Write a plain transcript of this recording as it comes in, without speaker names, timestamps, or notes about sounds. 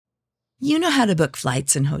You know how to book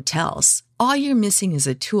flights and hotels. All you're missing is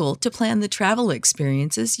a tool to plan the travel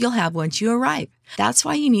experiences you'll have once you arrive. That's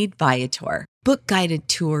why you need Viator. Book guided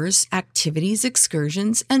tours, activities,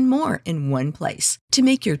 excursions, and more in one place to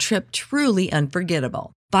make your trip truly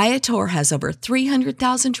unforgettable. Viator has over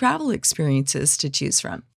 300,000 travel experiences to choose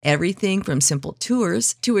from. Everything from simple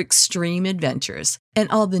tours to extreme adventures and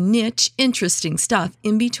all the niche, interesting stuff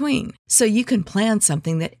in between. So you can plan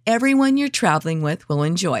something that everyone you're traveling with will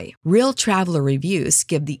enjoy. Real traveler reviews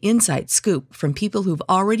give the inside scoop from people who've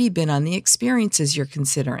already been on the experiences you're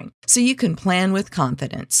considering. So you can plan with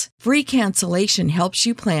confidence. Free cancellation helps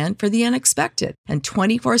you plan for the unexpected. And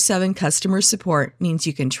 24/7 customer support means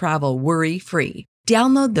you can travel worry-free.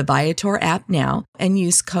 Download the Viator app now and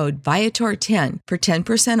use code Viator10 for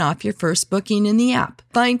 10% off your first booking in the app.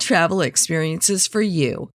 Find travel experiences for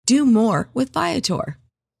you. Do more with Viator.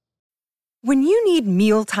 When you need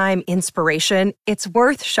mealtime inspiration, it's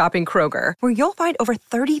worth shopping Kroger, where you'll find over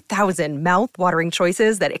 30,000 mouth-watering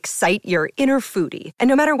choices that excite your inner foodie. And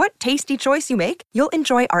no matter what tasty choice you make, you'll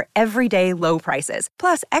enjoy our everyday low prices,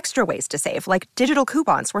 plus extra ways to save, like digital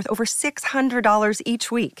coupons worth over $600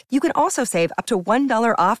 each week. You can also save up to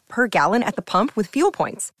 $1 off per gallon at the pump with fuel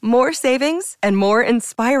points. More savings and more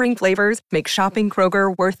inspiring flavors make shopping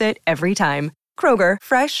Kroger worth it every time. Kroger,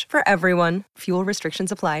 fresh for everyone. Fuel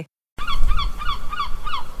restrictions apply.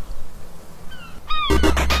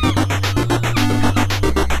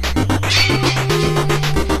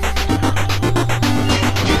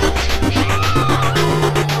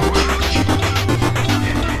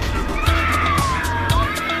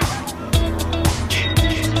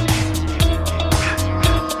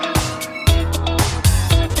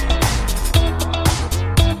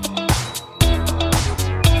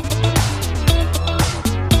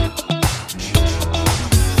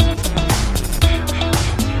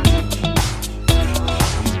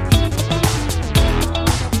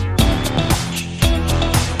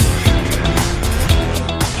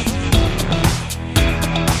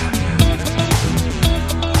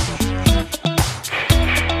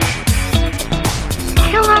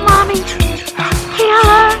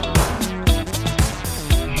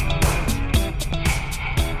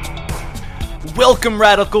 Welcome,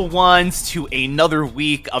 Radical Ones, to another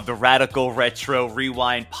week of the Radical Retro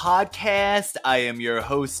Rewind podcast. I am your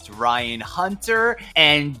host, Ryan Hunter,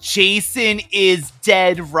 and Jason is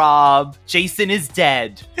dead, Rob. Jason is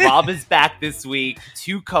dead. Rob is back this week,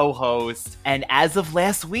 two co-hosts, and as of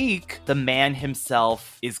last week, the man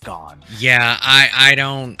himself is gone. Yeah, I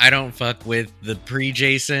don't fuck with the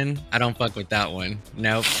pre-Jason. I don't fuck with that one.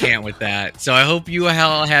 Nope, can't with that. So I hope you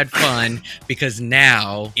all had fun, because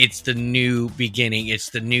now it's the new beginning. It's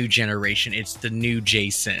the new generation. It's the new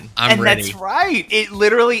Jason. I'm ready. That's right. It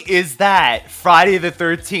literally is that. Friday the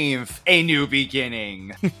 13th, a new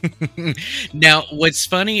beginning. Now, what's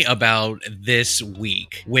funny about this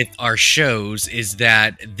week with our shows is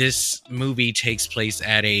that this movie takes place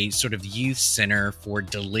at a sort of youth center for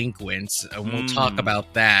delinquents. We'll talk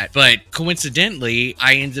about that. But coincidentally,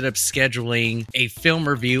 I ended up scheduling a film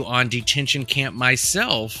review on Detention Camp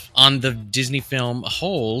myself on the Disney film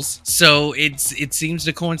Holes. So it seems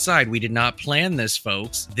to coincide. We did not plan this,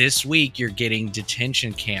 folks. This week, you're getting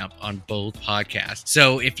Detention Camp on both podcasts.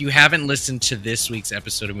 So if you haven't listened to this week's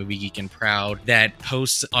episode of Movie Geek and Proud that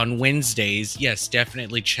posts on Wednesdays, yes,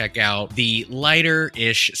 definitely check out the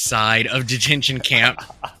lighter-ish side of Detention Camp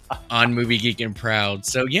on Movie Geek and Proud.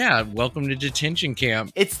 So yeah, welcome to Detention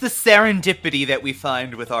Camp. It's the serendipity that we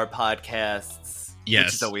find with our podcasts. Yes.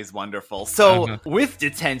 Which is always wonderful. So with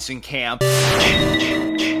Detention Camp,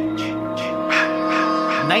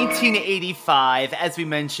 1985, as we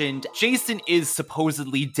mentioned, Jason is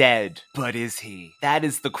supposedly dead, but is he? That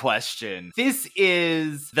is the question. This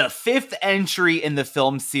is the fifth entry in the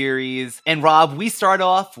film series, and Rob, we start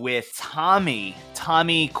off with Tommy.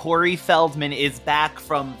 Corey Feldman is back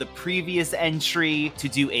from the previous entry to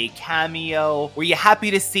do a cameo. Were you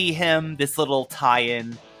happy to see him, this little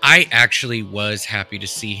tie-in? I actually was happy to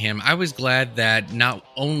see him. I was glad that not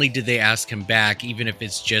only did they ask him back, even if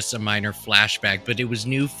it's just a minor flashback, but it was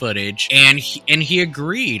new footage, and he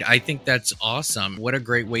agreed. I think that's awesome. What a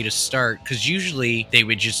great way to start, because usually they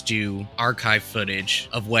would just do archive footage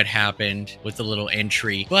of what happened with a little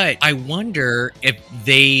entry. But I wonder if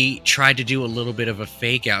they tried to do a little bit of a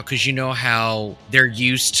fake out, because you know how they're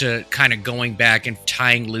used to kind of going back and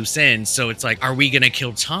tying loose ends. So it's like, are we going to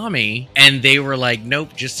kill Tommy? And they were like,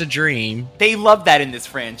 nope, just just a dream. They love that in this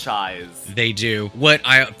franchise. They do. What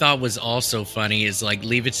I thought was also funny is like,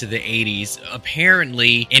 leave it to the 80s.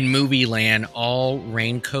 Apparently, in movie land, all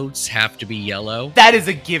raincoats have to be yellow. That is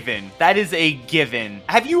a given. That is a given.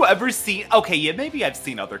 Have you ever seen... Okay, yeah, maybe I've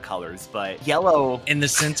seen other colors, but yellow... In the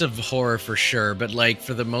sense of horror, for sure. But like,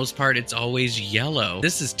 for the most part, it's always yellow.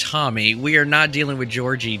 This is Tommy. We are not dealing with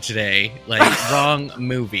Georgie today. Like, wrong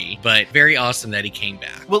movie. But very awesome that he came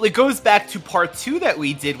back. Well, it goes back to part 2 that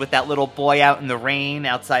we did with that little boy out in the rain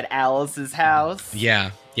outside Alice's house.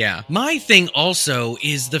 Yeah. Yeah. My thing also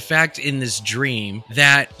is the fact in this dream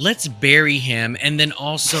that let's bury him and then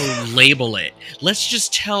also label it. Let's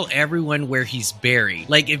just tell everyone where he's buried.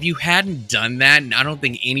 Like, if you hadn't done that, I don't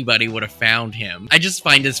think anybody would have found him. I just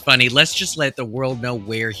find this funny. Let's just let the world know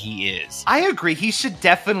where he is. I agree. He should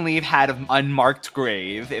definitely have had an unmarked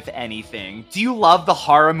grave, if anything. Do you love the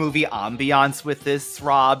horror movie ambiance with this,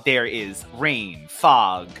 Rob? There is rain,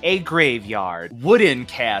 fog, a graveyard, wooden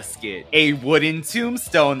casket, a wooden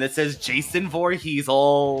tombstone that says Jason Voorhees,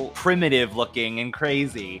 all primitive looking and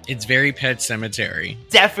crazy. It's very Pet Sematary.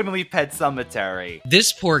 Definitely Pet Sematary.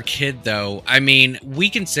 This poor kid, though, I mean,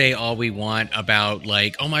 we can say all we want about,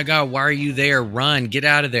 like, oh my god, why are you there? Run, get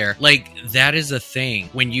out of there. Like, that is a thing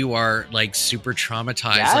when you are, like, super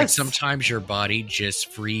traumatized. Yes. Like, sometimes your body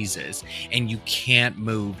just freezes and you can't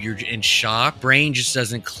move. You're in shock. Brain just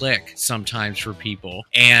doesn't click sometimes for people.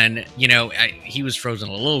 And, you know, he was frozen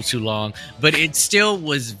a little too long, but it still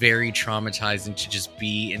was very traumatizing to just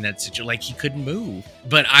be in that situation. Like, he couldn't move.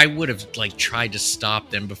 But I would have, like, tried to stop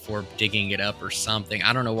them before digging it up or something.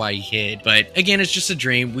 I don't know why he hid. But again, it's just a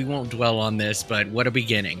dream. We won't dwell on this, but what a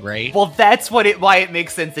beginning, right? Well, that's why it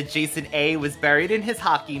makes sense that Jason A was buried in his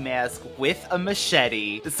hockey mask with a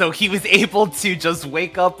machete. So he was able to just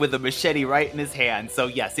wake up with a machete right in his hand. So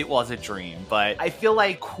yes, it was a dream. But I feel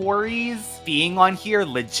like Corey's being on here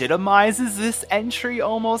legitimizes this entry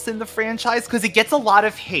almost in the franchise because it gets a lot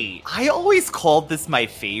of hate. I always called this my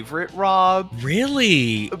favorite, Rob. Really?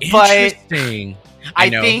 But interesting. I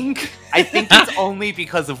think it's only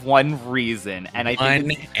because of one reason, and I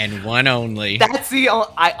think one only. That's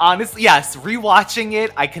I honestly, yes, rewatching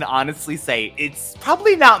it, I can honestly say it's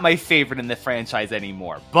probably not my favorite in the franchise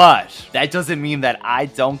anymore. But that doesn't mean that I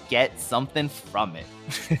don't get something from it.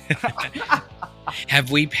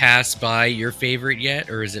 Have we passed by your favorite yet,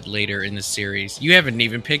 or is it later in the series? You haven't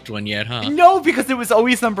even picked one yet, huh? No, because it was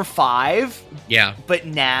always number 5. Yeah. But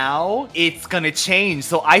now it's gonna change.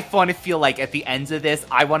 So I want to feel like at the end of this,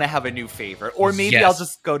 I want to have a new favorite. Or maybe I'll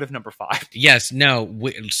just go to number 5. Yes, no.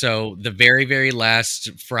 So the very, very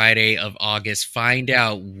last Friday of August, find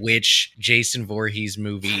out which Jason Voorhees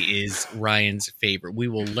movie is Ryan's favorite. We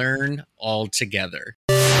will learn all together.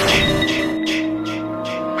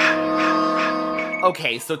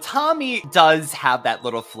 Okay, so Tommy does have that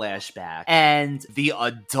little flashback, and the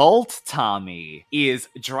adult Tommy is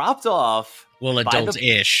dropped off. Well,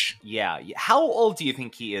 adult-ish. Yeah. How old do you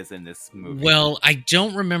think he is in this movie? Well, I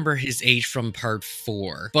don't remember his age from part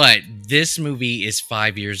 4, but this movie is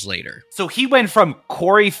 5 years later. So he went from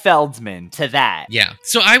Corey Feldman to that. Yeah.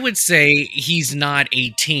 So I would say he's not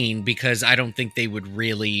 18 because I don't think they would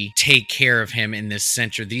really take care of him in this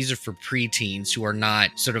center. These are for preteens who are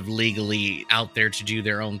not sort of legally out there to do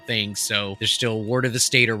their own thing. So they're still ward of the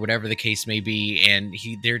state or whatever the case may be, and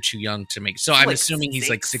they're too young to make. So I'm assuming he's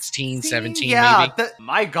like 16, 17. Yeah,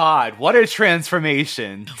 my God, what a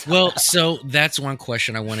transformation. Well, so that's one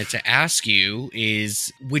question I wanted to ask you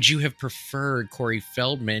is, would you have preferred Corey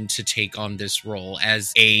Feldman to take on this role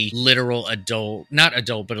as a literal adult, not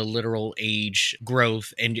adult, but a literal age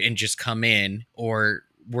growth and just come in, or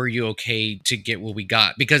were you okay to get what we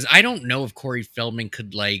got? Because I don't know if Corey Feldman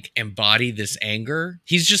could like embody this anger.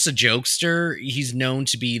 He's just a jokester. He's known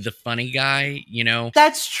to be the funny guy, you know?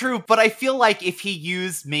 That's true, but I feel like if he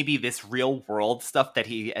used maybe this real world stuff that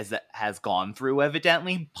he has gone through,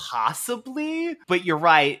 evidently, possibly. But you're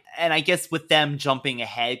right. And I guess with them jumping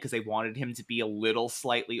ahead because they wanted him to be a little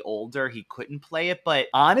slightly older, he couldn't play it. But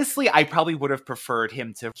honestly, I probably would have preferred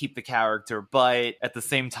him to keep the character. But at the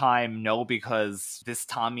same time, no, because this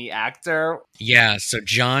Tommy actor. Yeah, so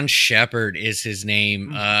John Shepherd is his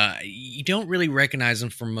name. You don't really recognize him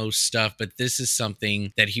from most stuff, but this is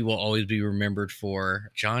something that he will always be remembered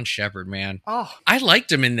for. John Shepherd, man. Oh, I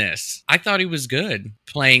liked him in this. I thought he was good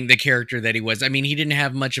playing the character that he was. I mean, he didn't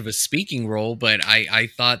have much of a speaking role, but I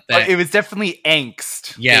thought that it was definitely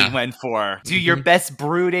angst. Yeah, they went for. Do your best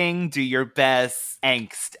brooding. Do your best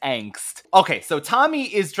angst. Okay, so Tommy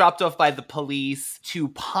is dropped off by the police to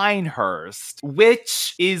Pinehurst, which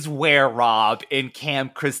which is where, Rob, in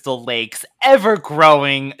Camp Crystal Lake's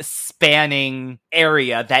ever-growing, spanning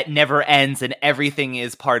area that never ends and everything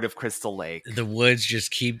is part of Crystal Lake. The woods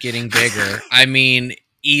just keep getting bigger. I mean,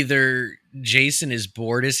 either Jason is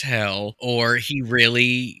bored as hell or he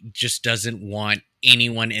really just doesn't want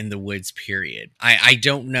anyone in the woods, period. I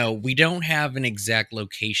don't know. We don't have an exact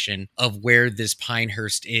location of where this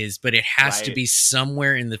Pinehurst is, but it has to be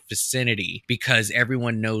somewhere in the vicinity because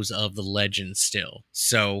everyone knows of the legend still.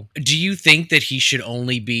 So do you think that he should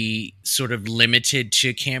only be sort of limited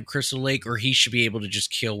to Camp Crystal Lake, or he should be able to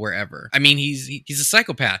just kill wherever? I mean, he's a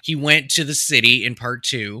psychopath. He went to the city in part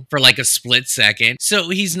 2 for like a split second. So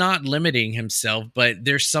he's not limiting himself, but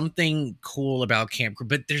there's something cool about Camp,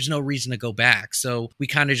 but there's no reason to go back. So we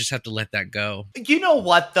kind of just have to let that go. You know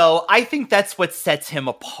what, though? I think that's what sets him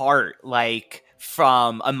apart, like,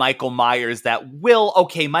 from a Michael Myers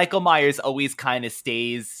Michael Myers always kind of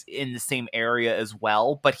stays in the same area as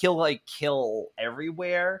well, but he'll like kill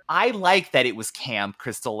everywhere. I like that it was Camp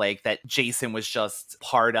Crystal Lake that Jason was just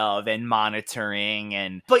part of and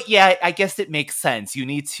monitoring, but yeah, I guess it makes sense. You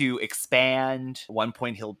need to expand. At one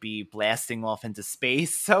point he'll be blasting off into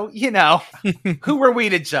space, so who are we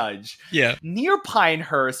to judge? Yeah. Near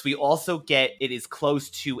Pinehurst, we also get it is close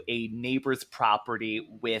to a neighbor's property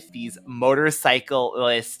with these motorcyclist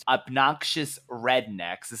obnoxious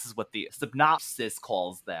rednecks. This is what the synopsis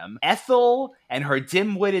calls them. Ethel and her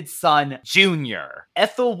dim-witted son, Junior.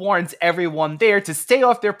 Ethel warns everyone there to stay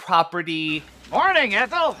off their property. Morning,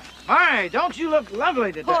 Ethel. My, don't you look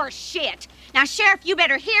lovely today? Poor shit. Now, Sheriff, you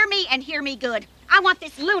better hear me and hear me good. I want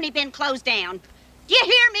this loony bin closed down. Do you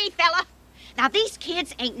hear me, fella? Now, these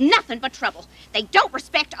kids ain't nothing but trouble. They don't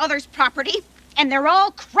respect others' property, and they're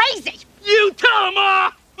all crazy. You tell 'em,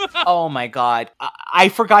 Ma! Oh my god. I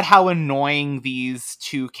forgot how annoying these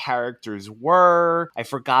two characters were. I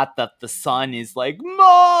forgot that the son is like,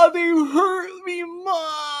 Ma, they hurt me,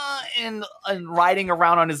 Ma, and riding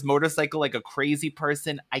around on his motorcycle like a crazy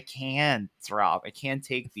person. I can't, Rob. I can't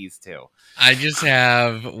take these two. I just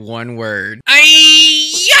have one word.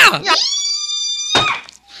 Yeah!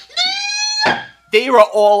 They were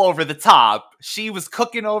all over the top. She was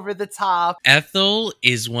cooking over the top. Ethel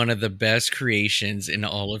is one of the best creations in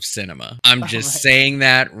all of cinema. I'm just saying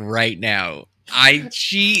that right now.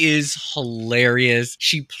 She is hilarious.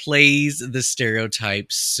 She plays the stereotype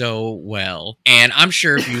so well. And I'm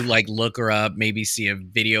sure if you look her up, maybe see a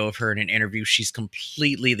video of her in an interview, she's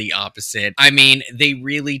completely the opposite. I mean, they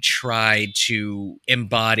really tried to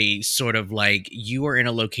embody sort of like you are in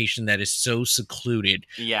a location that is so secluded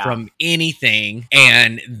from anything,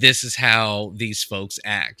 and this is how these folks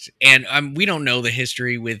act. And we don't know the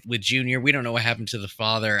history with Junior. We don't know what happened to the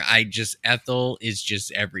father. Ethel is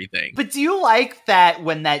just everything. But do you like that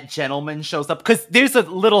when that gentleman shows up? Because there's a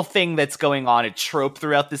little thing that's going on, a trope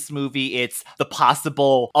throughout this movie. It's the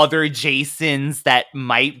possible other Jasons that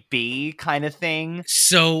might be kind of thing.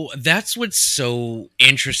 So that's what's so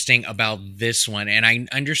interesting about this one. And I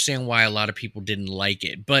understand why a lot of people didn't like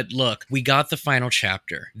it. But look, we got the final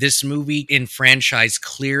chapter. This movie in franchise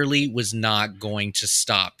clearly was not going to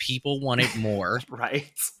stop. People wanted more.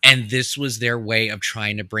 Right. And this was their way of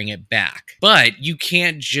trying to bring it back. But you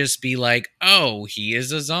can't just be like, oh, he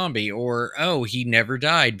is a zombie, or, oh, he never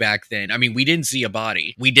died back then. I mean, we didn't see a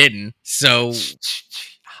body. We didn't. So,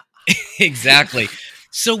 exactly.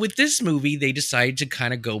 So with this movie, they decided to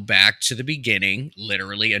kind of go back to the beginning,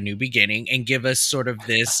 literally a new beginning, and give us sort of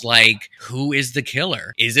this, who is the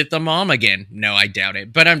killer? Is it the mom again? No, I doubt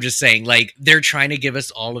it. But I'm just saying, they're trying to give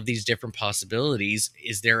us all of these different possibilities.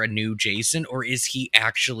 Is there a new Jason, or is he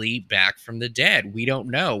actually back from the dead? We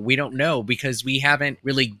don't know. We don't know because we haven't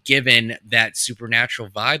really given that supernatural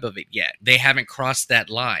vibe of it yet. They haven't crossed that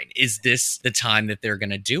line. Is this the time that they're going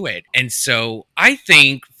to do it? And so I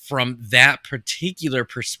think from that particular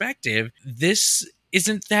perspective, this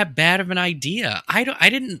isn't that bad of an idea. I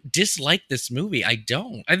didn't dislike this movie. I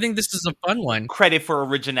don't. I think this is a fun one. Credit for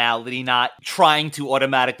originality, not trying to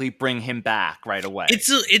automatically bring him back right away.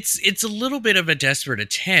 It's a little bit of a desperate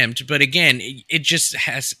attempt, but again, it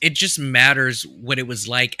just matters what it was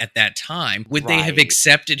like at that time. Would they have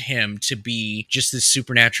accepted him to be just this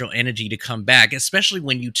supernatural entity to come back, especially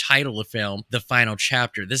when you title a film The Final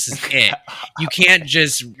Chapter? This is it. You can't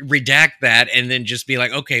just redact that and then just be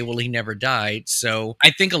like, okay, well, he never died, so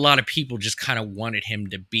I think a lot of people just kind of wanted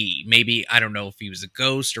him to be. Maybe, I don't know if he was a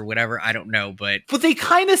ghost or whatever, I don't know, but they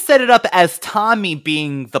kind of set it up as Tommy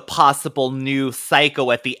being the possible new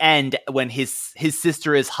psycho at the end when his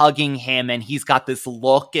sister is hugging him and he's got this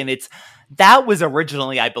look, and it's That was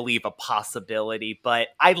originally, I believe, a possibility, but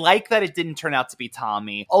I like that it didn't turn out to be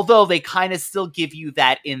Tommy. Although they kind of still give you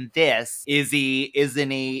that in this. Is he,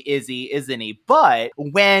 isn't he, isn't he? But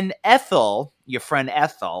when Ethel, your friend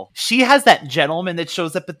Ethel, she has that gentleman that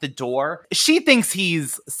shows up at the door. She thinks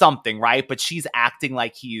he's something, right? But she's acting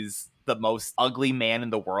like he's the most ugly man in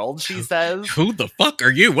the world, she says. Who the fuck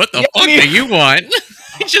are you? What the fuck do you want?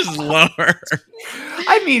 I just love her.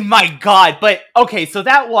 I mean, my God. But okay, so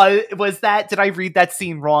that was that. Did I read that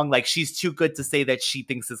scene wrong? Like, she's too good to say that she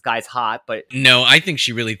thinks this guy's hot, but no, I think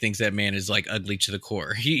she really thinks that man is like ugly to the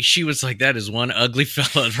core. She was like, that is one ugly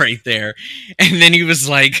fella right there. And then he was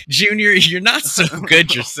like, Junior, you're not so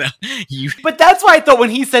good yourself. But that's why I thought when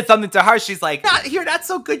he said something to her, she's like, you're not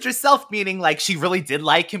so good yourself, meaning like she really did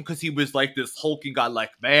like him because he was like this hulking guy,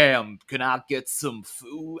 like, ma'am, can I get some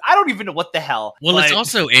food? I don't even know what the hell. Well, it's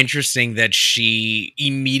also interesting that she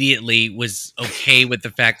immediately was okay with the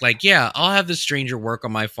fact, like, yeah, I'll have the stranger work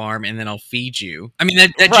on my farm and then I'll feed you. I mean,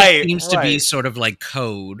 that just seems to be sort of like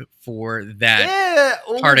code for that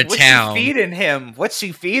part of town. What's she feeding him? What's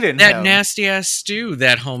she feeding him? That nasty ass stew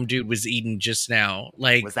that home dude was eating just now.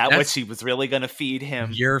 Like, was that what she was really gonna feed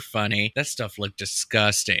him? You're funny. That stuff looked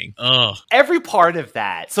disgusting. Ugh. Every part of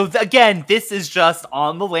that. So again, this is just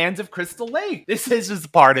on the land of Crystal Lake. This is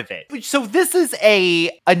just part of it. So this is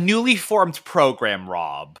a newly formed program,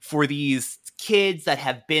 Rob, for these kids that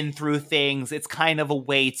have been through things. It's kind of a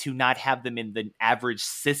way to not have them in the average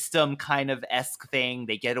system kind of esque thing.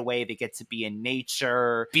 They get away, they get to be in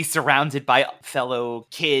nature, be surrounded by fellow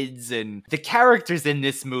kids and the characters in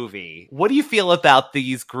this movie. What do you feel about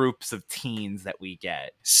these groups of teens that we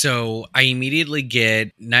get? So I immediately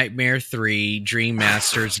get Nightmare 3 Dream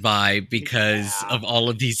Masters vibe because of all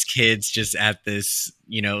of these kids just at this,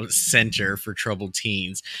 center for troubled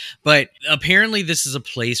teens. But apparently this is a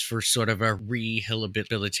place for sort of a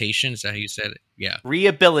rehabilitation. Is that how you said it? Yeah.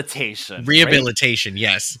 Rehabilitation,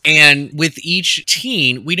 yes. And with each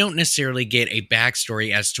teen, we don't necessarily get a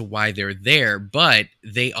backstory as to why they're there, but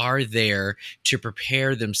they are there to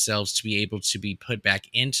prepare themselves to be able to be put back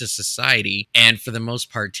into society and for the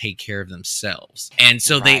most part take care of themselves. And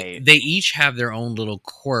so they each have their own little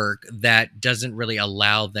quirk that doesn't really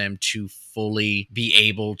allow them to fully be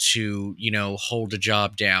able to, hold a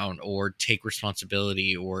job down or take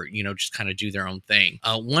responsibility or, just kind of do their own thing.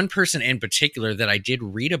 One person in particular that I did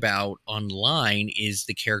read about online is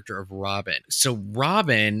the character of Robin. So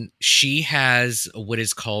Robin, she has what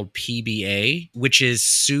is called PBA, which is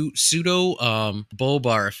pseudo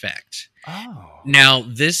bulbar effect. Oh. Now,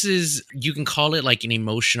 this is, you can call it like an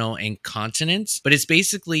emotional incontinence, but it's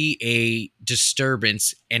basically a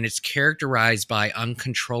disturbance and it's characterized by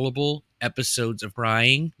uncontrollable episodes of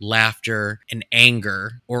crying, laughter, and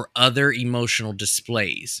anger, or other emotional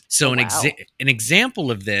displays. So an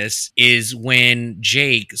example of this is when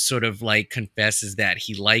Jake sort of like confesses that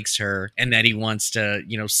he likes her and that he wants to,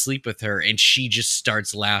 sleep with her, and she just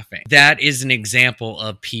starts laughing. That is an example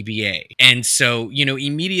of PBA. And so,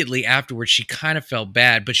 immediately afterwards, she kind of felt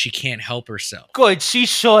bad, but she can't help herself. Good, she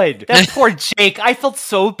should. That poor Jake. I felt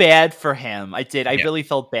so bad for him. I did. I really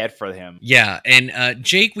felt bad for him. Yeah, and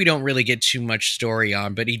Jake, we don't really get too much story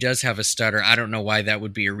on, but he does have a stutter. I don't know why that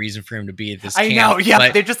would be a reason for him to be at this camp. I know, yeah,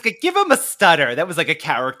 but they're just gonna give him a stutter. That was like a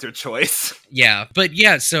character choice. Yeah, but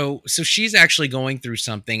yeah, so she's actually going through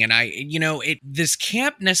something, and this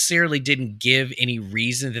camp necessarily didn't give any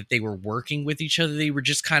reason that they were working with each other. They were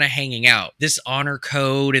just kind of hanging out. This honor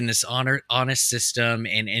code and this honest system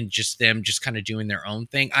and just them just kind of doing their own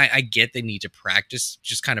thing. I get they need to practice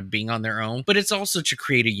just kind of being on their own, but it's also to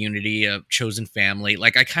create a unity, a chosen family.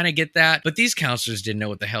 Like, I kind of get that, but these counselors didn't know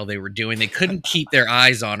what the hell they were doing. They couldn't keep their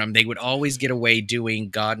eyes on them. They would always get away doing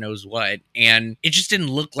God knows what, and it just didn't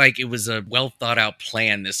look like it was a well thought out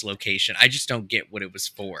plan, this location. I just don't get what it was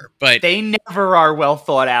for. But they never are well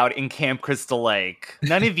thought out in Camp Crystal Lake.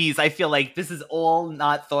 None of these, I feel like this is all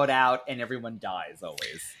not thought out and everyone dies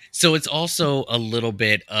always. So it's also a little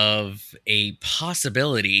bit of a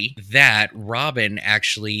possibility that Robin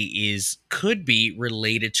actually could be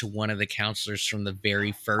related to one of the counselors from the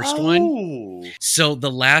very first one. So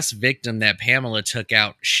the last victim that Pamela took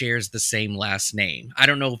out shares the same last name. I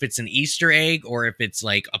don't know if it's an Easter egg or if it's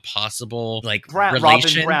like a possible relation.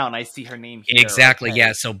 Robin Brown, I see her name here. Exactly, okay.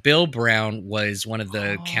 Yeah. So Bill Brown was one of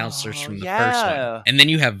the counselors from the first one. And then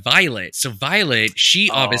you have Violet. So Violet, she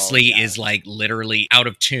obviously is like literally out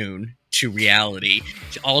of tune. to reality.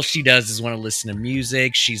 All she does is want to listen to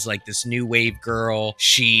music. She's like this new wave girl.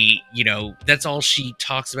 She, that's all she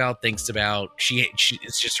talks about, thinks about.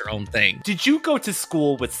 It's just her own thing. Did you go to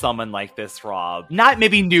school with someone like this, Rob? Not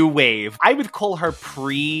maybe new wave. I would call her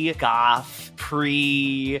pre-goth,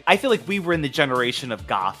 I feel like we were in the generation of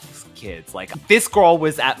goth kids. Like, this girl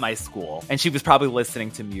was at my school, and she was probably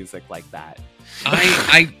listening to music like that.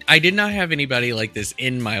 I did not have anybody like this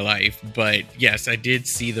in my life, but yes, I did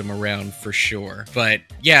see them around for sure. But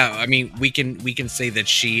yeah, I mean, we can say that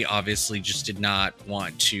she obviously just did not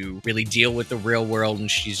want to really deal with the real world, and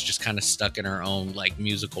she's just kind of stuck in her own like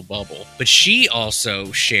musical bubble. But she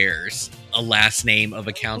also shares a last name of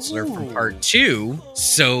a counselor from part 2.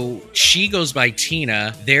 So she goes by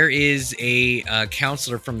Tina. There is a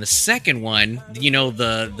counselor from the second one,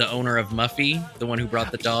 the owner of Muffy, the one who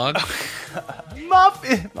brought the dog.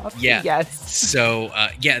 Muffy, yeah. Yes. So,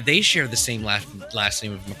 they share the same last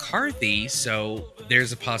name of McCarthy, so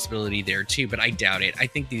there's a possibility there too, but I doubt it. I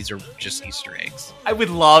think these are just Easter eggs. I would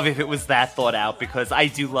love if it was that thought out, because I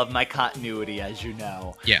do love my continuity, as you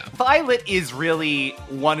know. Yeah. Violet is really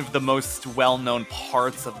one of the most well-known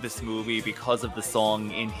parts of this movie because of the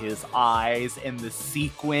song In His Eyes and the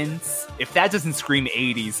sequence. If that doesn't scream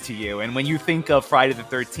 80s to you, and when you think of Friday the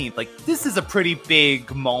 13th, like, this is a pretty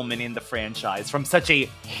big moment in the franchise from such a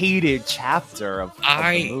hated chapter of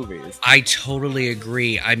the movies. I totally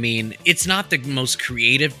agree. I mean, it's not the most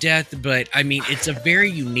creative death, but I mean, it's a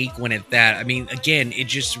very unique one at that. I mean, again, it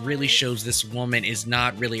just really shows this woman is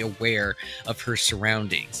not really aware of her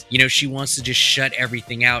surroundings. She wants to just shut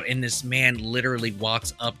everything out, and this man literally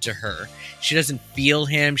walks up to her. She doesn't feel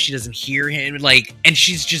him, she doesn't hear him, and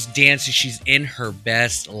she's just dancing. She's in her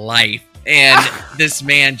best life. And this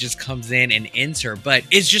man just comes in and ends her. But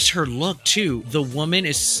it's just her look, too. The woman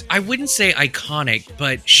is, I wouldn't say iconic,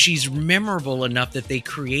 but she's memorable enough that they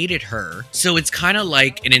created her. So it's kind of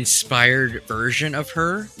like an inspired version of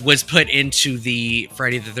her was put into the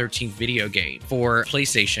Friday the 13th video game for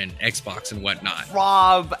PlayStation, Xbox, and whatnot.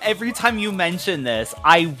 Rob, every time you mention this,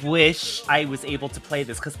 I wish I was able to play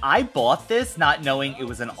this, because I bought this not knowing it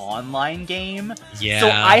was an online game. Yeah. So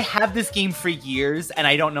I have this game for years, and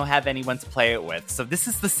I don't have anyone to play it with. So this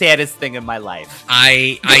is the saddest thing in my life.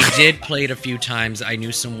 I did play it a few times. I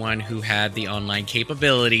knew someone who had the online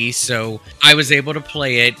capability, so I was able to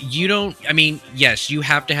play it. Yes, you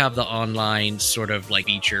have to have the online sort of like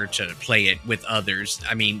feature to play it with others.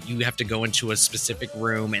 I mean, you have to go into a specific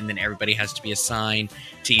room, and then everybody has to be assigned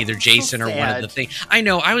to either Jason or one of the things. I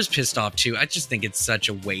know, I was pissed off too. I just think it's such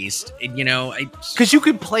a waste. Because you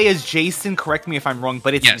could play as Jason, correct me if I'm wrong,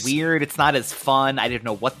 but it's weird. It's not as fun. I didn't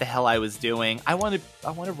know what the hell I was doing. I want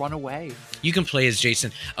to run away. You can play as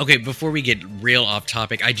Jason. Okay, before we get real off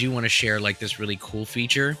topic, I do want to share like this really cool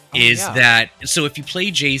feature that, so if you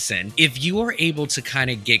play Jason, if you are able to kind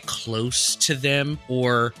of get close to them,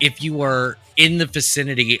 or if you are in the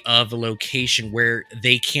vicinity of a location where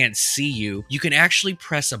they can't see you, you can actually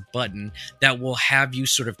press a button that will have you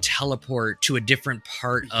sort of teleport to a different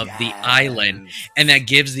part of the island, and that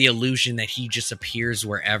gives the illusion that he just appears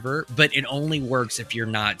wherever, but it only works if you're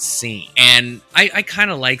not seen. And I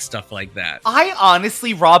kind of like stuff like that. I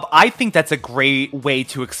honestly, Rob, I think that's a great way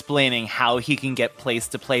to explaining how he can get place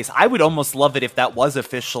to place. I would almost love it if that was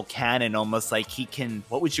official canon, almost like he can,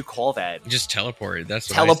 what would you call that? Just teleport. That's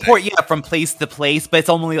what teleport, yeah, from place to place, but it's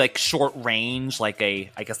only like short range, like I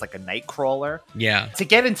guess like a night crawler. Yeah. To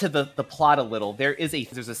get into the plot a little, there's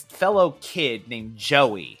this fellow kid named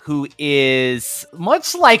Joey who is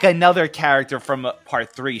much like another character from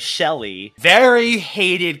part 3, Shelly. Very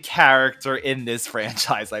hated character in this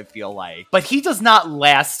franchise, I feel like. But he does not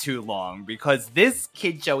last too long, because this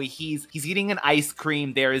kid Joey, he's eating an ice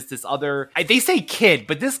cream. There is this other, they say kid,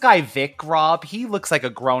 but this guy Vic, Rob, he looks like a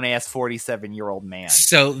grown-ass 47-year-old man.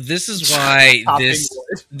 So this is why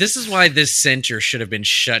this center should have been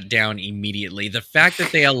shut down immediately. The fact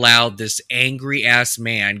that they allowed this angry ass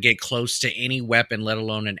man get close to any weapon, let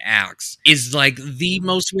alone an axe, is like the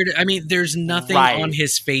most weird. I mean, there's nothing on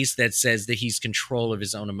his face that says that he's control of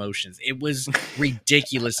his own emotions. It was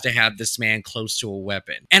ridiculous to have this man close to a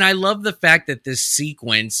weapon. And I love the fact that this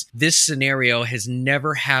sequence, this scenario has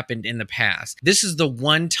never happened in the past. This is the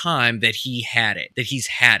one time that he's had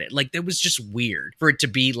it. Like, that was just weird for it to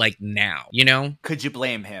be like now, Could you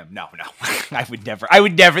blame him? No. I would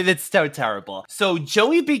never. That's so terrible. So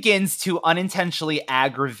Joey begins to unintentionally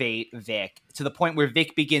aggravate Vic to the point where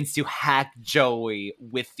Vic begins to hack Joey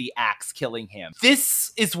with the axe, killing him.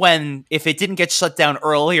 This is when, if it didn't get shut down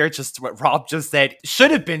earlier, just what Rob just said,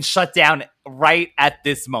 should have been shut down right at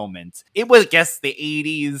this moment. It was, I guess, the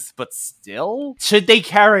 80s, but still? Should they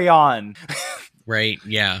carry on? Right,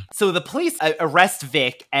 yeah. So the police arrest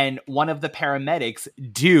Vic, and one of the paramedics,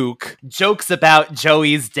 Duke, jokes about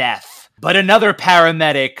Joey's death. But another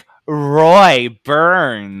paramedic, Roy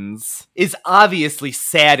Burns, is obviously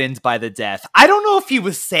saddened by the death. I don't know if he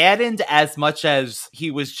was saddened as much as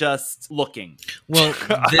he was just looking. Well,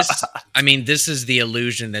 this is the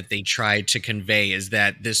illusion that they tried to convey, is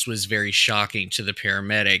that this was very shocking to the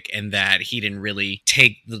paramedic and that he didn't really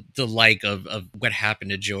take the like of what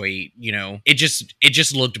happened to Joey. You know, it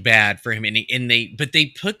just looked bad for him. But they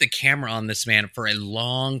put the camera on this man for a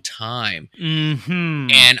long time.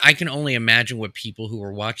 Mm-hmm. And I can only imagine what people who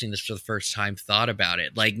were watching this for the first time thought about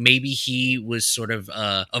it. Like, maybe he was sort of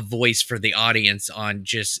a voice for the audience on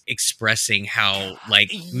just expressing how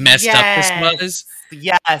messed up this was.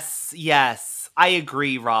 Yes. I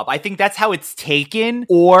agree, Rob. I think that's how it's taken.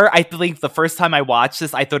 Or I think the first time I watched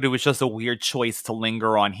this, I thought it was just a weird choice to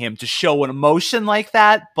linger on him to show an emotion like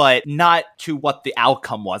that, but not to what the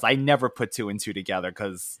outcome was. I never put two and two together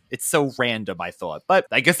because it's so random, I thought. But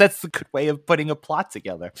I guess that's a good way of putting a plot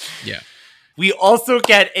together. Yeah. We also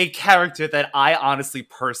get a character that I honestly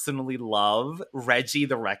personally love, Reggie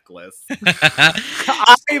the Reckless.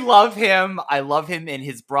 I love him. I love him and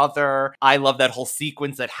his brother. I love that whole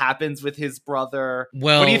sequence that happens with his brother.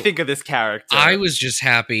 Well, what do you think of this character? I was just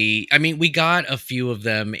happy. I mean, we got a few of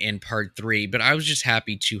them in part 3, but I was just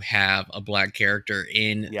happy to have a black character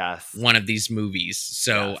in one of these movies.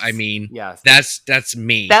 So, I mean, that's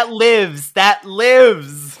me. That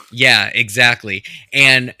lives. Yeah, exactly.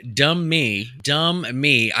 And dumb me,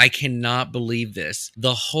 I cannot believe this.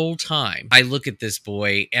 The whole time I look at this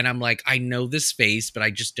boy and I'm like, I know this face, but I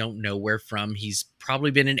just don't know where from. He's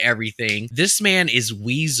probably been in everything. This man is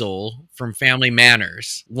Weasel from Family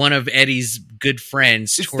Manners, one of Eddie's good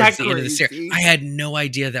friends towards the end of the series. I had no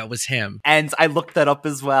idea that was him. And I looked that up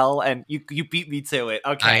as well, and you beat me to it.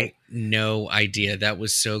 Okay. No idea. That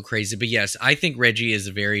was so crazy. But yes, I think Reggie is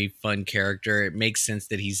a very fun character. It makes sense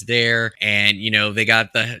that he's there. And, they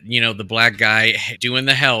got the black guy doing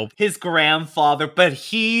the help. His grandfather, but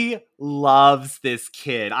he loves this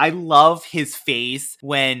kid. I love his face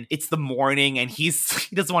when it's the morning and he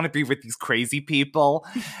doesn't want to be with these crazy people.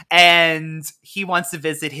 And he wants to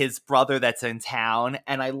visit his brother that's in town.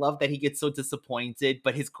 And I love that he gets so disappointed,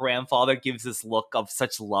 but his grandfather gives this look of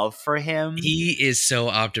such love for him. He is so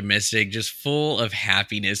optimistic, just full of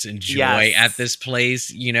happiness and joy at this place.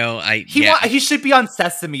 He should be on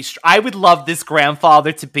Sesame Street. I would love this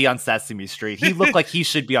grandfather to be on Sesame Street. He looked like he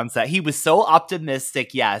should be on set. He was so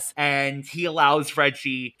optimistic, yes. And he allows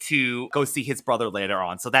Reggie to go see his brother later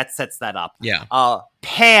on. So that sets that up. Yeah.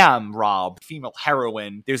 Pam, Rob, female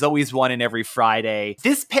heroine. There's always one in every Friday.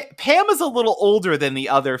 This Pam is a little older than the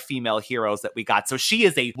other female heroes that we got. So she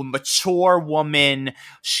is a mature woman.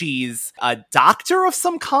 She's a doctor of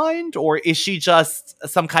some kind, or is she just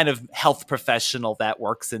some kind of health professional that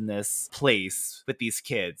works in this place with these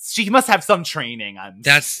kids? She must have some training.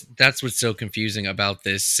 That's what's so confusing about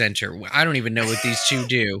this center. I don't even know what these two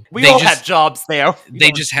do. We all have jobs there. They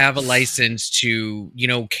just have a license to,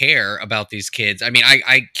 care about these kids. I mean,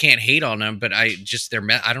 I can't hate on them, but I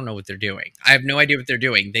don't know what they're doing. I have no idea what they're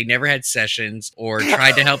doing. They never had sessions or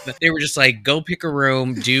tried to help them. They were just like, go pick a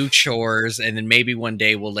room, do chores, and then maybe one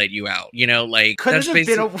day we'll let you out.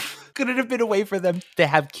 Could it have been a way for them to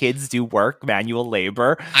have kids do work, manual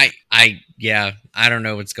labor? I don't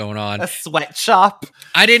know what's going on. A sweatshop.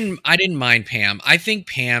 I didn't mind Pam. I think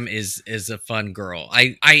Pam is a fun girl.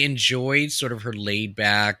 I enjoyed sort of her laid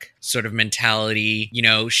back sort of mentality.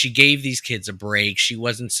 She gave these kids a break. She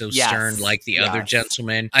wasn't so stern like the other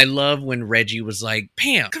gentlemen. I love when Reggie was like,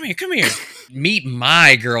 Pam, come here. Meet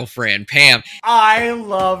my girlfriend, Pam. I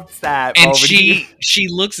loved that. And she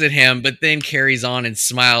looks at him, but then carries on and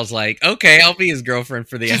smiles like, okay, I'll be his girlfriend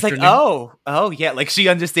for the afternoon. She's like, oh yeah, like she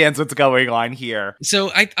understands what's going on here.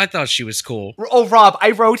 So I thought she was cool. Oh, Rob,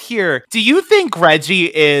 I wrote here, do you think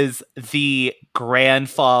Reggie is the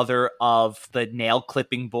grandfather of the nail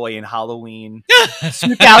clipping boy in Halloween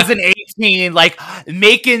 2018, like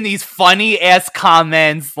making these funny ass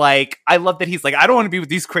comments? Like, I love that he's like, I don't want to be with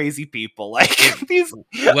these crazy people. Like these.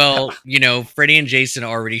 Well, Freddy and Jason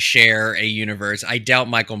already share a universe. I doubt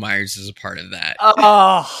Michael Myers is a part of that.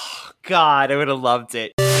 Oh God, I would have loved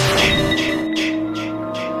it.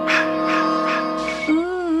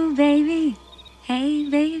 Ooh, baby. Hey,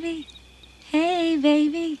 baby. Hey,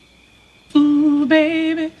 baby. Ooh,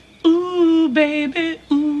 baby. Ooh, baby.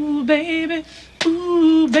 Ooh, baby.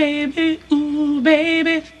 Ooh, baby. Ooh,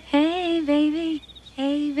 baby. Hey, baby.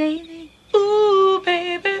 Hey, baby. Ooh,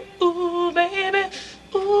 baby. Ooh, baby.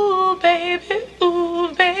 Ooh, baby.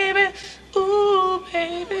 Ooh, baby. Ooh,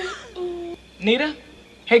 baby. Ooh. Nita?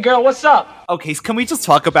 Hey, girl, what's up? Okay, so can we just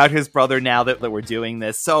talk about his brother now that we're doing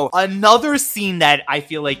this? So another scene that I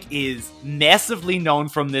feel like is massively known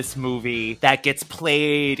from this movie that gets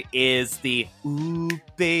played is the ooh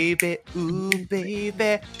baby, ooh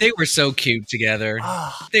baby. They were so cute together.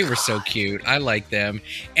 Oh, they were so cute. I like them.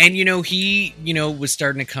 And he, was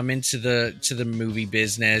starting to come into the movie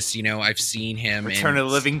business. I've seen him Return in of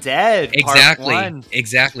the Living Dead. Exactly. Part 1.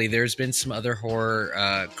 Exactly. There's been some other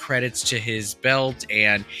horror credits to his belt,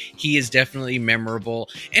 and he is definitely memorable.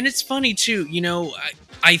 And it's funny too,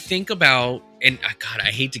 I think about, and God,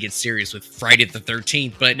 I hate to get serious with Friday the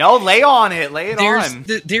 13th, but no, lay on it, lay it on.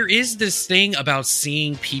 There is this thing about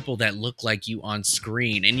seeing people that look like you on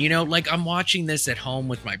screen, and I'm watching this at home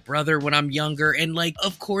with my brother when I'm younger, and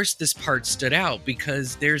of course this part stood out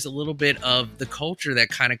because there's a little bit of the culture that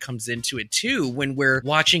kind of comes into it too when we're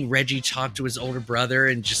watching Reggie talk to his older brother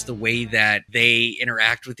and just the way that they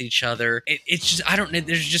interact with each other. It's just, I don't know,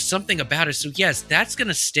 there's just something about it. So yes, that's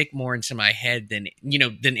gonna stick more into my head than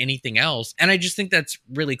anything else. And I just think that's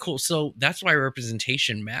really cool. So that's why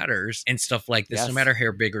representation matters and stuff like this, no matter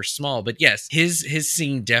how big or small. But yes, his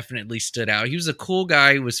scene definitely stood out. He was a cool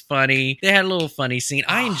guy. He was funny. They had a little funny scene.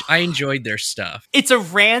 I enjoyed their stuff. It's a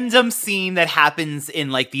random scene that happens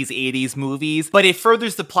in these 80s movies, but it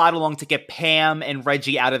furthers the plot along to get Pam and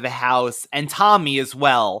Reggie out of the house and Tommy as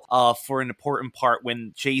well for an important part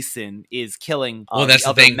when Jason is killing that's the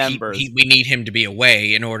other thing. members. We need him to be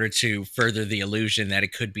away in order to further the illusion that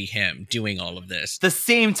it could be him doing all of this. The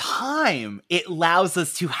same time, it allows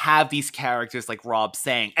us to have these characters like Rob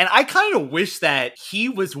saying, and I kind of wish that he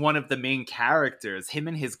was one of the main characters, him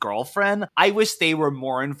and his girlfriend. I wish they were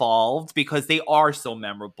more involved because they are so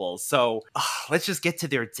memorable. So let's just get to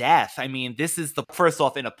their death. I mean, this is the first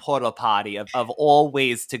off in a porta potty of all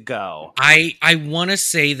ways to go. I want to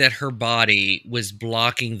say that her body was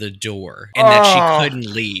blocking the door and that she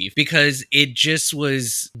couldn't leave because it just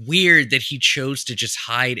was weird that he chose to just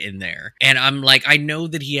hide in there. And I'm like, I know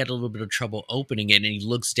that he had a little bit of trouble opening it and he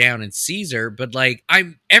looks down and sees her, but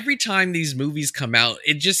every time these movies come out,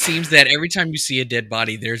 it just seems that every time you see a dead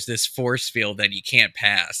body, there's this force field that you can't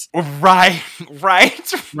pass. Right.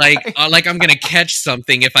 Like I'm gonna catch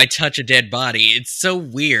something if I touch a dead body. It's so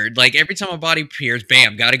weird. Like every time a body appears,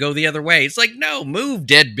 bam, gotta go the other way. It's like, no, move,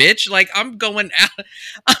 dead bitch. Like I'm going out,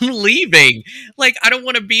 I'm leaving. Like I don't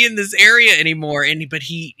want to be in this area anymore. But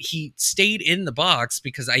he stayed in the box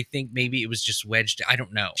because I think maybe it was just wedged. I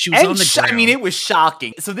don't know. She was on the ground. I mean, it was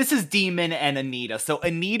shocking. So this is Demon and Anita. So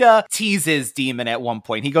Anita teases Demon at one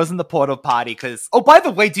point. He goes in the porta potty because, by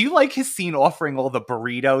the way, do you like his scene offering all the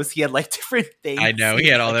burritos? He had different things. I know. He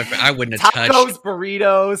had all that. I wouldn't have touched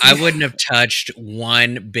burritos. I wouldn't have touched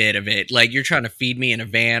one bit of it. Like you're trying to feed me in a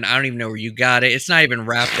van. I don't even know where you got it. It's not even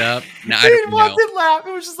wrapped up. No, I don't know.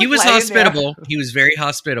 It was just he was hospitable. There. He was very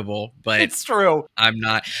hospitable, but it's true. I'm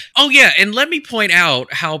not. Oh yeah, and let me point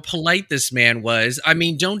out how polite this man was. I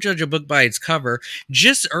mean, don't judge a book by its cover.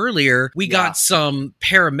 Just earlier, we got some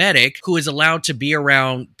paramedic who is allowed to be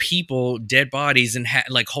around people, dead bodies, and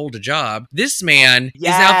hold a job. This man is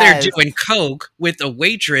out there doing coke with a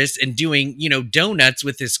waitress and doing, donuts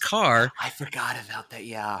with his car. I forgot about that,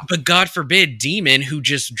 yeah. But God forbid, Demon, who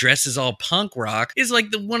just dresses all punk rock, is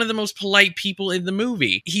one of the most polite people in the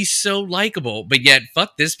movie. He's so likable, but yet,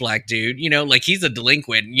 fuck this black dude. He's a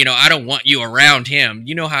delinquent. I don't want you around him.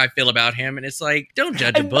 You know how I feel about him. And it's like, don't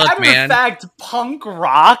judge a book, man. In fact, punk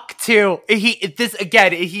rock, too. He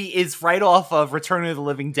is right off of Return of the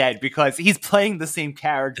Living Dead because he's playing the same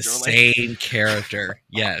character. The same character.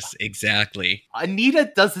 Yes, exactly.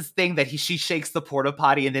 Anita does this thing that she shakes the porta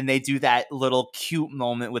potty and then they do that little cute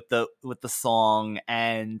moment with the song.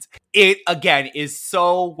 And it, again, is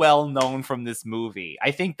so well known from this movie.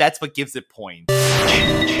 I think that's what gives it points.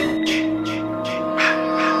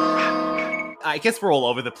 I guess we're all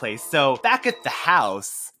over the place. So back at the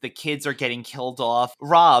house, the kids are getting killed off.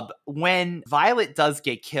 Rob, when Violet does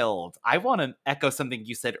get killed, I want to echo something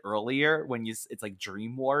you said earlier when it's like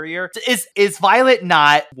Dream Warrior. Is Violet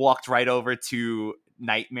not walked right over to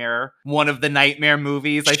Nightmare, one of the Nightmare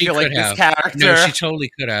movies? I feel like this character. No, she totally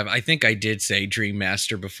could have. I think I did say Dream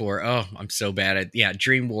Master before. Oh, I'm so bad at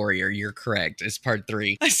Dream Warrior. You're correct. It's part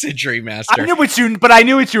 3. I said Dream Master. I knew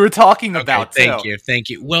what you were talking about. Thank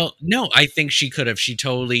you. Well, no, I think she could have. She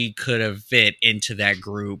totally could have fit into that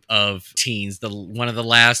group of teens. One of the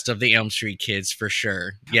last of the Elm Street kids for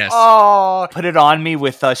sure. Yes. Oh, put it on me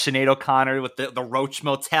with Sinead O'Connor with the Roach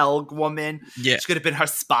Motel woman. Yeah, she could have been her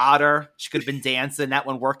spotter. She could have been dancing that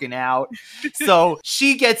one working out. So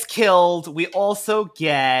she gets killed. We also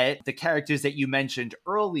get the characters that you mentioned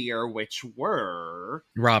earlier, which were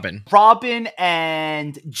Robin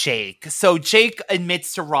and Jake. So Jake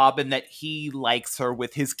admits to Robin that he likes her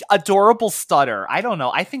with his adorable stutter. I don't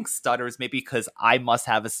know. I think stutters maybe because I must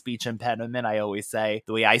have a speech impediment. I always say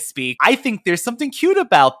the way I speak. I think there's something cute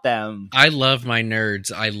about them. I love my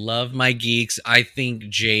nerds. I love my geeks. I think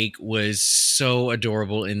Jake was so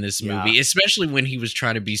adorable in this movie, especially when he was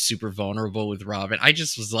trying to be super vulnerable with Robin. I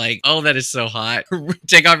just was like, oh, that is so hot.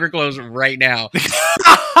 Take off your clothes right now.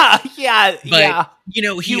 But, you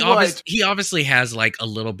know, he obviously has like a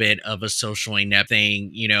little bit of a socially inept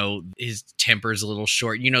thing. You know, his temper's a little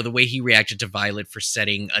short. You know, the way he reacted to Violet for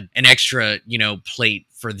setting an extra, you know, plate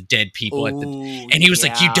for the dead people. And he was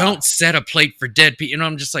like, you don't set a plate for dead people. And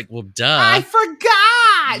I'm just like, well, duh. I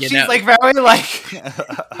forgot. She's like very like...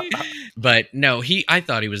 But no, I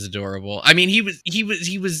thought he was adorable. I mean, he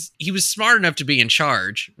was smart enough to be in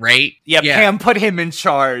charge, right? Yeah, Pam put him in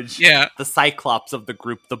charge. Yeah. The Cyclops of the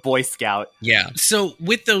group, the Boy Scout. Yeah. So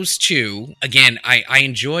with those two, again, I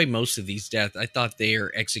enjoy most of these deaths. I thought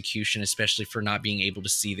their execution, especially for not being able to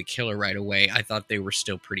see the killer right away, I thought they were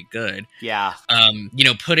still pretty good. Yeah. You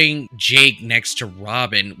know, putting Jake next to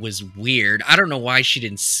Robin was weird. I don't know why she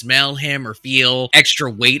didn't smell him or feel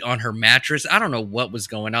extra weight on her mattress. I don't know what was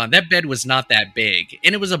going on. That bed was not that big,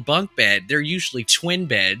 and it was a bunk bed. They're usually twin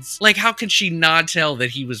beds. Like, how can she not tell that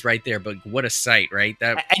he was right there? But what a sight, right?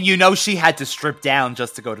 And you know she had to strip down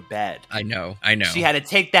just to go to bed. I know. She had to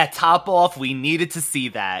take that top off. We needed to see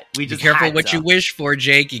that. We just be careful what you wish for,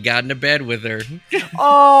 Jake. You got into bed with her.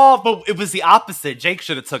 Oh, but it was the opposite. Jake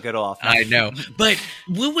should have took it off. I know. But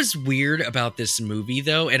what was weird about this movie,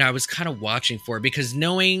 though, and I was kind of watching for it, because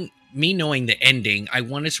knowing the ending, I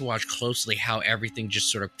wanted to watch closely how everything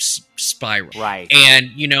just sort of spiraled. Right.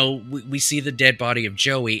 And, you know, we see the dead body of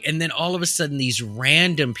Joey, and then all of a sudden these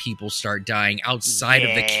random people start dying outside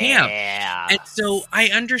of the camp. And so I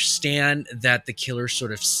understand that the killer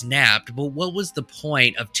sort of snapped, but what was the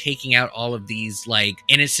point of taking out all of these, like,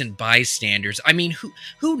 innocent bystanders? I mean,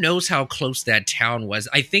 who knows how close that town was?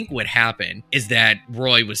 I think what happened is that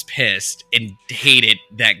Roy was pissed and hated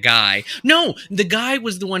that guy. No, the guy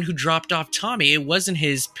was the one who dropped off Tommy. It wasn't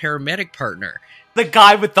his paramedic partner. The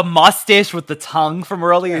guy with the mustache with the tongue from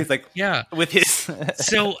earlier. He's like, with his.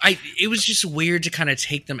 So it was just weird to kind of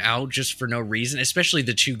take them out just for no reason, especially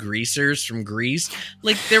the two greasers from Grease.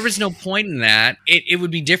 Like, there was no point in that. It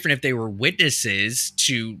would be different if they were witnesses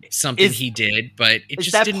to something he did, but it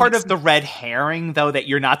just didn't. Is that part of the red herring, though, that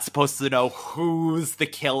you're not supposed to know who's the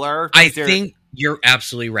killer? I think you're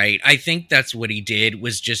absolutely right. I think that's what he did,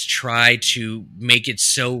 was just try to make it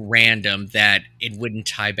so random that it wouldn't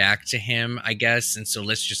tie back to him, I guess. And so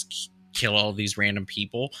let's just kill all these random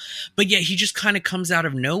people. But yeah, he just kind of comes out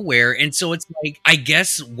of nowhere. And so it's like, I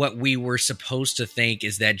guess what we were supposed to think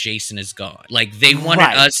is that Jason is gone. Like, they wanted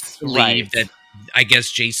us to believe that, I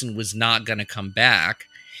guess, Jason was not going to come back,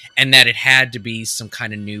 and that it had to be some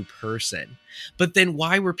kind of new person. But then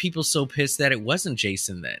why were people so pissed that it wasn't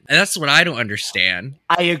Jason then? And that's what I don't understand.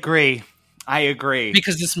 I agree.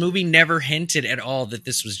 Because this movie never hinted at all that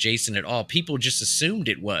this was Jason at all. People just assumed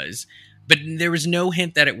it was. But there was no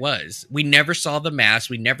hint that it was. We never saw the mask.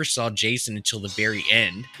 We never saw Jason until the very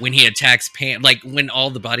end, when he attacks Pam, like when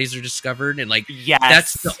all the bodies are discovered. And like,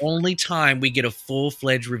 that's the only time we get a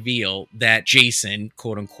full-fledged reveal that Jason,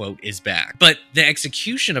 quote unquote, is back. But the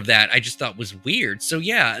execution of that, I just thought was weird. So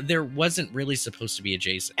yeah, there wasn't really supposed to be a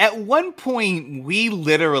Jason. At one point, we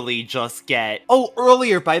literally just get... Oh,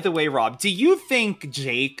 earlier, by the way, Rob, do you think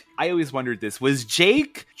Jake... I always wondered this. Was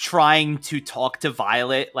Jake trying to talk to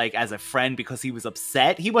Violet, like, as a friend because he was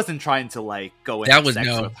upset? He wasn't trying to, like, go and have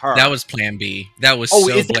sex with her. That was Plan B. That was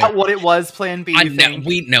is that what it was, Plan B,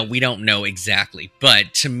 we don't know exactly.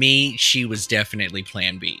 But to me, she was definitely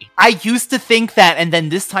Plan B. I used to think that, and then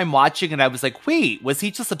this time watching it, I was like, wait, was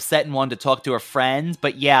he just upset and wanted to talk to a friend?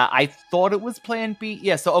 But yeah, I thought it was Plan B.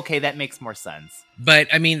 Yeah, so okay, that makes more sense. But,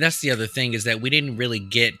 I mean, that's the other thing, is that we didn't really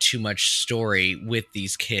get too much story with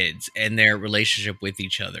these kids and their relationship with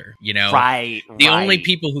each other, you know? Right. The only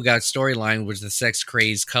people who got storyline was the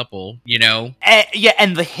sex-crazed couple, you know?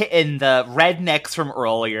 And the rednecks from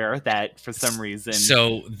earlier that, for some reason...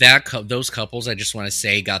 So, those couples, I just want to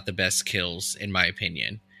say, got the best kills, in my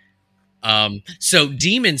opinion. So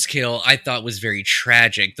Demon's kill, I thought, was very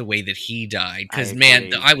tragic, the way that he died, because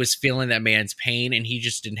man, I was feeling that man's pain and he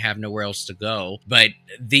just didn't have nowhere else to go. But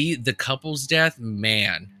the couple's death,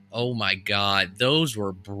 man, oh my God, those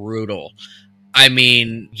were brutal. I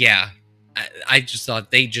mean, yeah, I just thought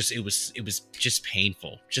it was just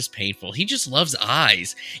painful. He just loves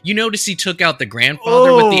eyes. You notice he took out the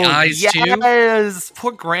grandfather with the eyes too? Yes,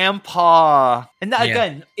 poor grandpa. And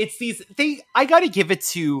again, it's I gotta give it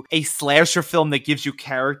to a slasher film that gives you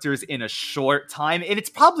characters in a short time. And it's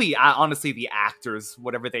probably, honestly, the actors,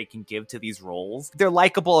 whatever they can give to these roles. They're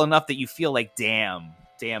likable enough that you feel like, damn,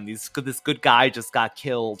 this good guy just got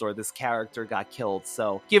killed, or this character got killed.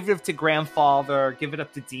 So give it up to grandfather, give it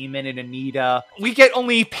up to Demon and Anita. We get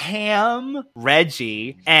only Pam,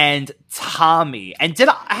 Reggie, and Tommy. And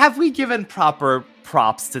have we given proper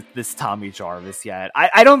props to this Tommy Jarvis yet?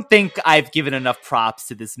 I don't think I've given enough props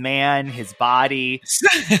to this man, his body.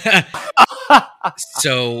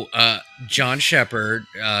 So, John Shepherd,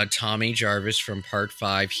 Tommy Jarvis from Part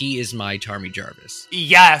 5, he is my Tommy Jarvis.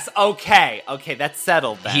 Yes, okay, that's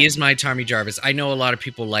settled then. He is my Tommy Jarvis. I know a lot of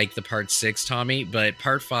people like the Part 6 Tommy, but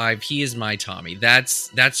Part 5, he is my Tommy.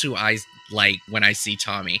 That's who I like when I see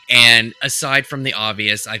Tommy. And aside from the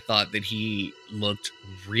obvious, I thought that he looked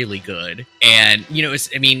really good. And,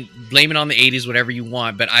 blame it on the 80s, whatever you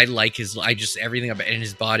want, but I like everything about it. And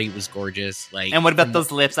his body was gorgeous. And what about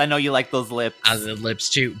those lips? I know you like those lips. The lips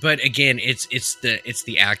too. But again, it's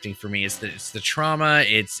the acting for me. It's the trauma.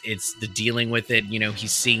 It's the dealing with it.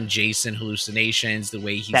 He's seeing Jason hallucinations, the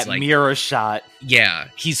way he's that mirror shot. Yeah.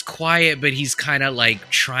 He's quiet, but he's kind of like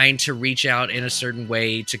trying to reach out in a certain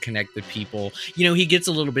way to connect with people. He gets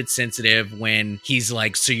a little bit sensitive when he's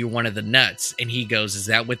like, so you're one of the nuts. And he goes, is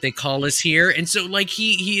that what they call us here? And so like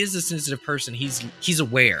he is a sensitive person. He's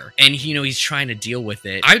aware, and he's trying to deal with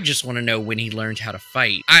it. I just want to know when he learned how to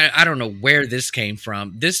fight. I don't know where this came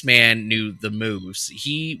from. This man knew the moves.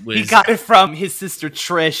 He got it from his sister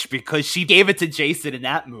Trish, because she gave it to Jason in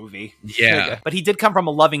that movie. Yeah. But he did come from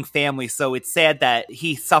a loving family, so it's sad that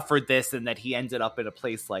he suffered this and that he ended up in a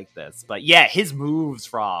place like this. But yeah, his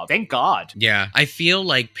moves, Rob. Thank God. Yeah. I feel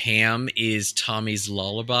like Pam is Tommy's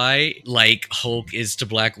lullaby, like Hulk is to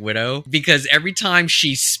Black Widow, because every time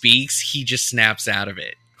she speaks, he just snaps out of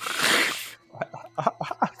it.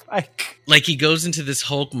 Like he goes into this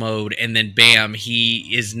Hulk mode, and then bam,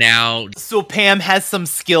 he is now. So Pam has some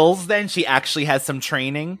skills then? She actually has some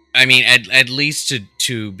training? I mean, at least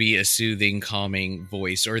to be a soothing, calming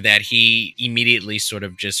voice, or that he immediately sort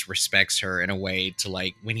of just respects her in a way to,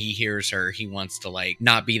 like, when he hears her, he wants to, like,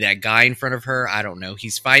 not be that guy in front of her. I don't know.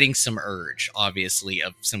 He's fighting some urge, obviously,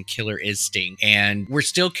 of some killer instinct. And we're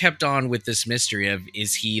still kept on with this mystery of,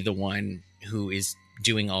 is he the one who is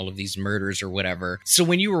doing all of these murders or whatever? So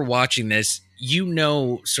when you were watching this,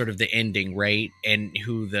 sort of the ending, right? And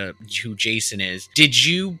who Jason is. Did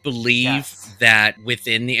you believe that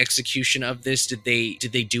within the execution of this, did they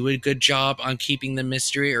do a good job on keeping the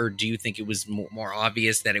mystery, or do you think it was more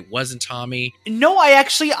obvious that it wasn't Tommy? No,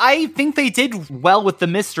 I think they did well with the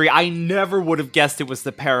mystery. I never would have guessed it was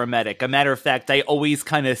the paramedic. A matter of fact, I always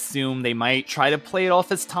kind of assumed they might try to play it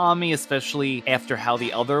off as Tommy, especially after how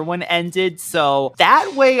the other one ended. So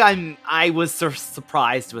that way I was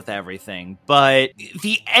surprised with everything. But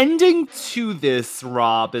the ending to this,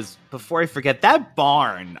 Rob, is, before I forget, that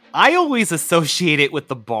barn. I always associate it with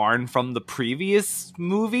the barn from the previous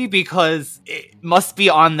movie, because it must be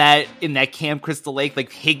in that Camp Crystal Lake,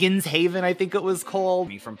 like Higgins Haven, I think it was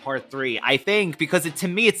called, from Part 3. I think, because to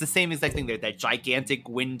me, it's the same exact thing. There's that gigantic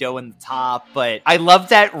window in the top. But I love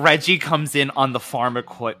that Reggie comes in on the farm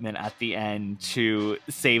equipment at the end to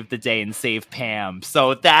save the day and save Pam.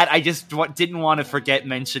 So that, I just didn't want to forget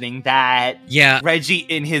mentioning that. Yeah. Reggie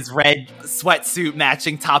in his red sweatsuit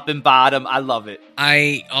matching top and bottom. I love it.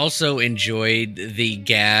 I also enjoyed the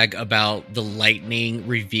gag about the lightning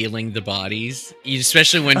revealing the bodies,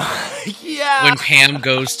 especially when when Pam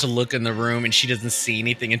goes to look in the room and she doesn't see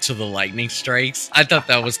anything until the lightning strikes. I thought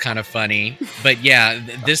that was kind of funny. But yeah,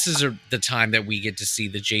 this is the time that we get to see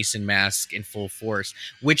the Jason mask in full force,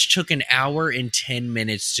 which took an hour and 10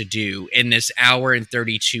 minutes to do in this hour and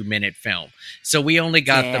 32-minute film. So we only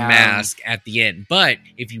got the mask at the end. But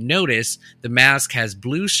if you notice, the mask has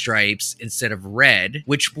blue stripes instead of red,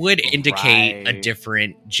 which would indicate a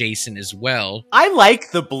different Jason as well. I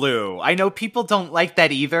like the blue. I know people don't like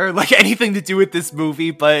that either, like anything to do with this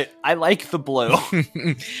movie, but I like the blue.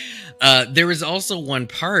 There was also one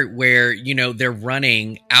part where, they're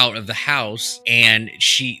running out of the house and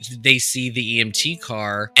they see the EMT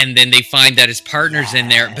car, and then they find that his partner's in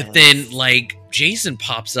there, but then, like, Jason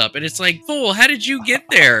pops up and it's like, fool, how did you get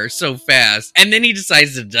there so fast? And then he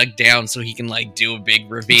decides to duck down so he can like do a big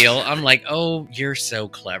reveal. I'm like, oh, you're so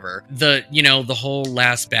clever. The whole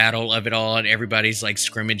last battle of it all, and everybody's like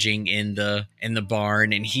scrimmaging in the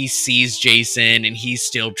barn, and he sees Jason and he's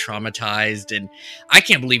still traumatized, and I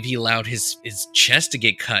can't believe he allowed his chest to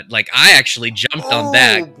get cut. Like, I actually jumped on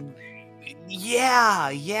that.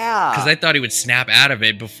 Yeah. Because I thought he would snap out of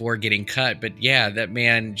it before getting cut. But yeah, that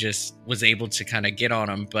man just was able to kind of get on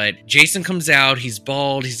him. But Jason comes out, he's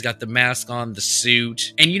bald, he's got the mask on, the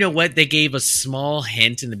suit. And you know what? They gave a small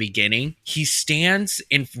hint in the beginning. He stands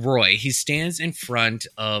in front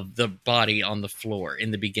of the body on the floor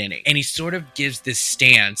in the beginning. And he sort of gives this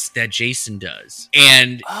stance that Jason does.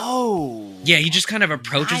 And yeah, he just kind of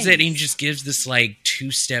approaches it and he just gives this like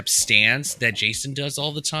 2-step stance that Jason does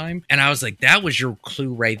all the time. And I was like, that was your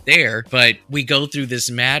clue right there. But we go through this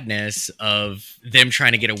madness of them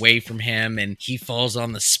trying to get away from him, and he falls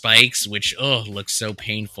on the spikes, which looks so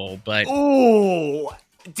painful. But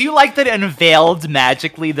do you like that it unveiled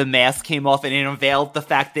magically the mask came off, and it unveiled the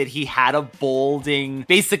fact that he had a balding,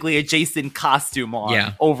 basically a Jason costume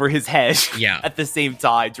on over his head at the same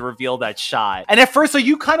time to reveal that shot? And at first, are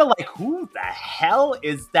you kind of like, who the hell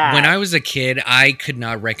is that? When I was a kid, I could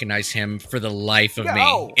not recognize him for the life of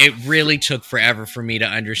me. It really took forever for me to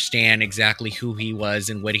understand exactly who he was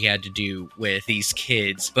and what he had to do with these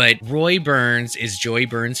kids. But Roy Burns is Joey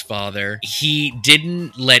Burns' father. He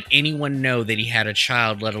didn't let anyone know that he had a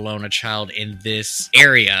child, let alone a child in this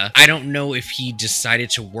area. I don't know if he decided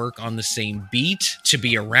to work on the same beat to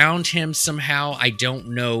be around him somehow. I don't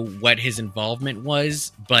know what his involvement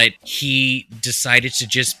was, but he decided to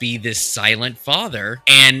just be this silent father,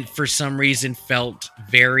 and for some reason felt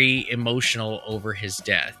very emotional over his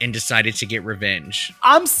death and decided to get revenge.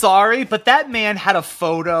 I'm sorry, but that man had a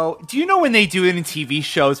photo. Do you know when they do it in TV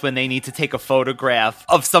shows when they need to take a photograph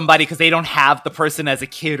of somebody because they don't have the person as a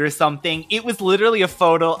kid or something? It was literally a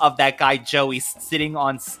photo of that guy Joey sitting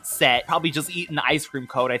on set, probably just eating the ice cream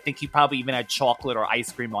cone. I think he probably even had chocolate or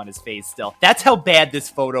ice cream on his face still. That's how bad this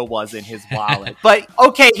photo was in his wallet. But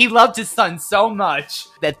okay, he loved his son so much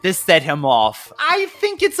that this set him off. I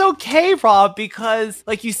think it's okay, Rob, because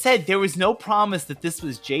like you said, there was no promise that this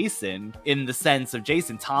was Jason in the sense of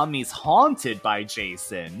Jason. Tommy's haunted by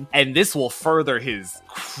Jason, and this will further his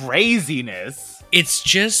craziness. It's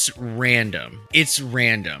just random. It's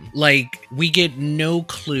random. Like, we get no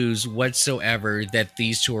clues whatsoever that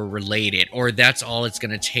these two are related, or that's all it's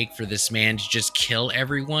going to take for this man to just kill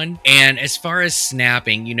everyone. And as far as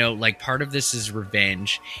snapping, like, part of this is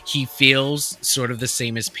revenge. He feels sort of the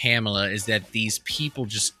same as Pamela, is that these people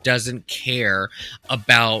just doesn't care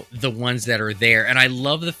about the ones that are there. And I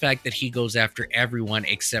love the fact that he goes after everyone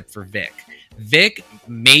except for Vic. Vic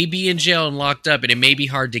may be in jail and locked up, and it may be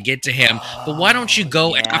hard to get to him, but why don't you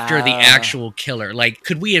go after the actual killer? Like,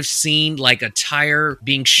 could we have seen like a tire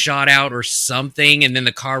being shot out or something, and then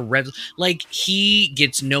the car revs? Like, he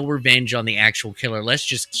gets no revenge on the actual killer. Let's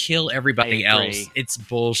just kill everybody else. It's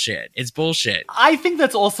bullshit. It's bullshit. I think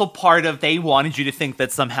that's also part of, they wanted you to think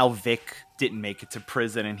that somehow Vic didn't make it to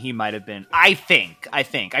prison and he might have been. I think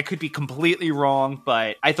I could be completely wrong,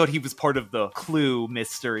 but I thought he was part of the clue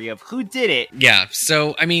mystery of who did it. Yeah,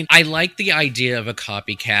 so I mean, I like the idea of a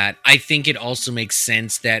copycat. I think it also makes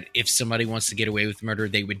sense that if somebody wants to get away with murder,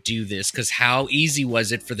 they would do this, because how easy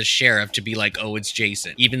was it for the sheriff to be like, oh, it's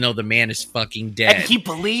Jason, even though the man is fucking dead? And he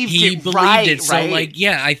believed it. So like,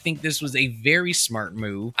 yeah, I think this was a very smart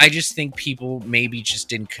move. I just think people maybe just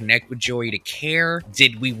didn't connect with Joey to care.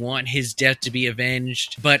 Did we want his death to be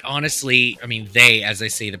avenged? But honestly, I mean, they, as I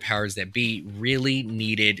say, the powers that be, really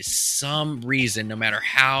needed some reason, no matter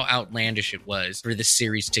how outlandish it was, for the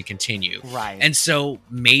series to continue. Right. And so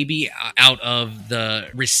maybe out of the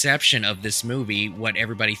reception of this movie, what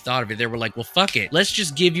everybody thought of it, they were like, well, fuck it. Let's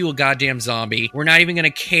just give you a goddamn zombie. We're not even going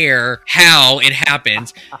to care how it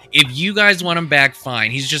happens. If you guys want him back,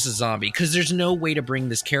 fine. He's just a zombie. Because there's no way to bring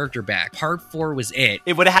this character back. Part 4 was it.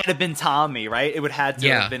 It would have had to have been Tommy, right? It would have had to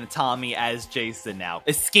have been Tommy as Jason now.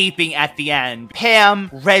 Escaping at the end.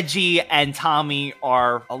 Pam, Reggie, and Tommy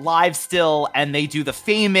are alive still, and they do the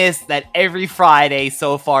famous that every Friday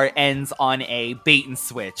so far ends on a bait and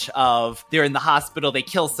switch of they're in the hospital, they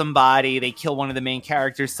kill somebody, they kill one of the main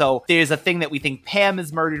characters. So there's a thing that we think Pam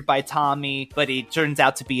is murdered by Tommy, but it turns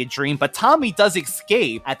out to be a dream. But Tommy does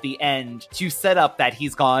escape at the end to set up that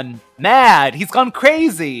he's gone mad. He's gone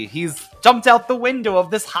crazy. He's jumped out the window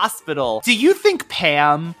of this hospital. Do you think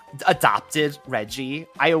Pam adopted Reggie.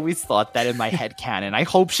 I always thought that in my head canon. I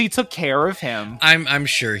hope she took care of him. I'm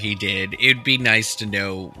sure he did. It'd be nice to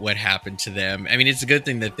know what happened to them. I mean, it's a good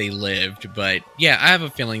thing that they lived, but yeah, I have a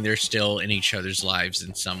feeling they're still in each other's lives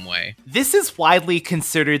in some way. This is widely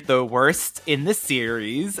considered the worst in the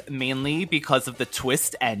series, mainly because of the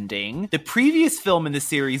twist ending. The previous film in the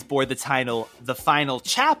series bore the title The Final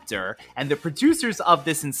Chapter, and the producers of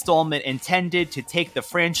this installment intended to take the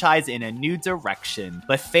franchise in a new direction.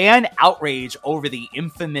 But fan outrage over the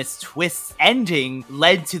infamous twist ending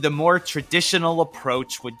led to the more traditional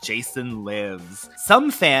approach with Jason Lives.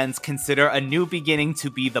 Some fans consider A New Beginning to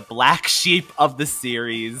be the black sheep of the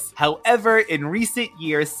series. However, in recent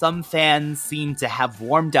years, some fans seem to have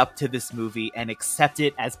warmed up to this movie and accept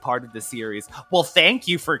it as part of the series. Well, thank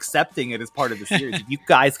you for accepting it as part of the series. If you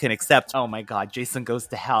guys can accept, oh my god, Jason Goes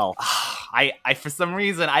to Hell. I for some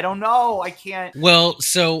reason, I don't know, I can't. Well,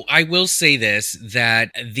 so I will say this,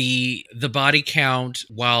 that the body count,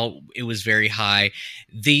 while it was very high,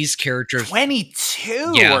 these characters...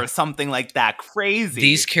 22 or something like that. Crazy.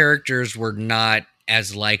 These characters were not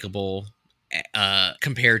as likable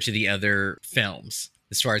compared to the other films.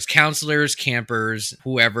 As far as counselors, campers,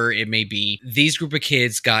 whoever it may be, these group of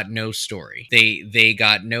kids got no story. They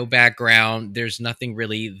got no background. There's nothing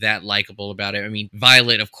really that likable about it. I mean,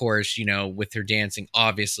 Violet, of course, you know, with her dancing,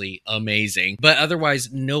 obviously amazing. But otherwise,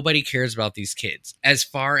 nobody cares about these kids. As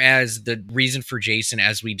far as the reason for Jason,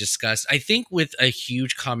 as we discussed, I think with a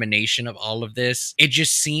huge combination of all of this, it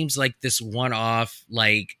just seems like this one-off,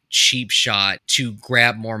 like, cheap shot to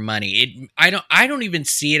grab more money. I don't even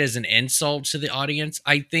see it as an insult to the audience.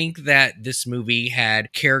 I think that this movie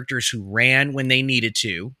had characters who ran when they needed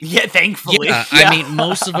to. Yeah, thankfully. Yeah. I mean,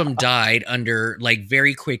 most of them died under like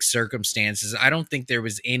very quick circumstances. I don't think there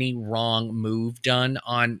was any wrong move done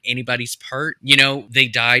on anybody's part. You know, they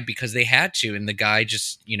died because they had to, and the guy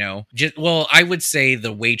just, well, I would say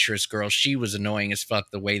the waitress girl, she was annoying as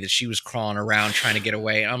fuck, the way that she was crawling around trying to get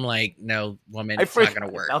away. I'm like, no, woman, it's not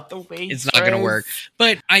gonna work. It's not going to work.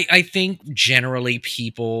 But I think generally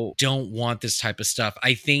people don't want this type of stuff.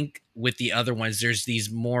 I think with the other ones, there's these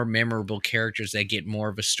more memorable characters that get more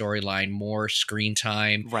of a storyline, more screen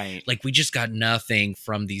time. Right. Like, we just got nothing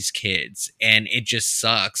from these kids, and it just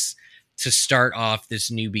sucks to start off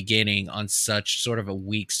this new beginning on such sort of a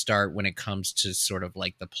weak start when it comes to sort of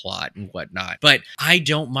like the plot and whatnot. But I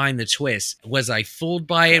don't mind the twist. Was I fooled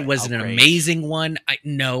by it? Was it an amazing one?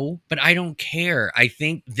 No, but I don't care. I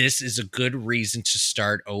think this is a good reason to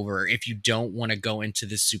start over if you don't want to go into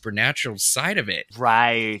the supernatural side of it.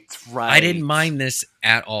 Right. I didn't mind this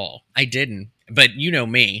at all. I didn't. But you know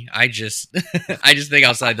me, I just think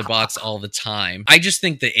outside the box all the time. I just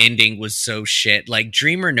think the ending was so shit. Like,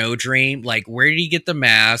 dream or no dream, like, where did he get the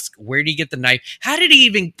mask? Where did he get the knife? How did he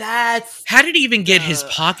even get his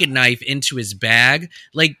pocket knife into his bag?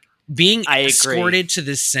 Like, being escorted to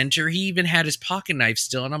the center, he even had his pocket knife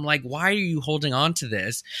still. And I'm like, why are you holding on to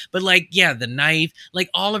this? But like, yeah, the knife, like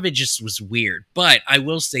all of it just was weird. But I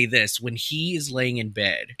will say this, when he is laying in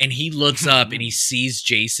bed and he looks up and he sees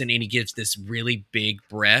Jason and he gives this really big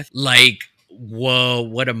breath, like, whoa,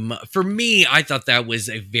 for me, I thought that was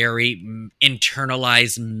a very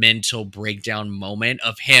internalized mental breakdown moment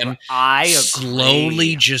of him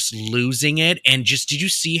slowly just losing it. And just, did you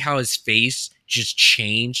see how his face just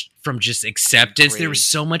changed from just acceptance? There was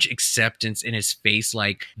so much acceptance in his face,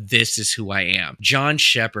 like, this is who I am. John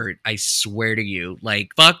Shepherd, I swear to you,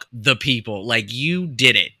 like, fuck the people. Like, you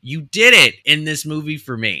did it. You did it in this movie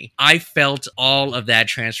for me. I felt all of that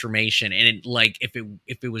transformation, and it, like,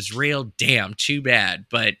 if it was real, damn, too bad.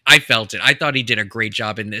 But I felt it. I thought he did a great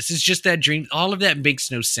job in this. It's just that dream, all of that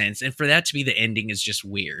makes no sense, and for that to be the ending is just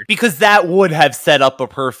weird. Because that would have set up a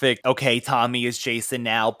perfect, okay, Tommy is Jason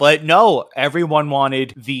now, but no, everyone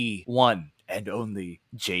wanted the one and only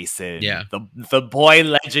Jason, the boy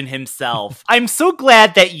legend himself. I'm so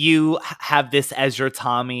glad that you have this as your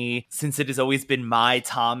Tommy, since it has always been my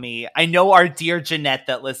Tommy. I know our dear Jeanette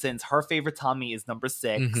that listens, her favorite Tommy is number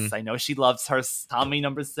 6. Mm-hmm. I know she loves her Tommy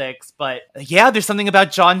number 6, but yeah, there's something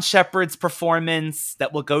about John Shepherd's performance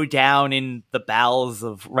that will go down in the bowels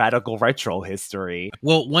of radical retro history.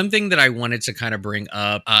 Well, one thing that I wanted to kind of bring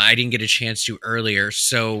up, I didn't get a chance to earlier,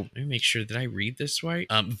 so let me make sure that I read this right.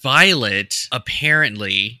 Violet apparently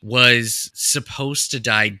was supposed to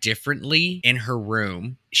die differently in her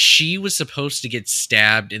room. She was supposed to get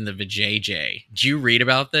stabbed in the vajayjay. Did you read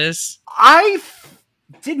about this? I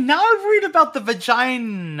did not read about the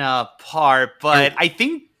vagina part, but I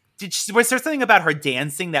think was there something about her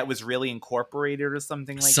dancing that was really incorporated or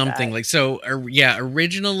something like that? Something like, so, yeah,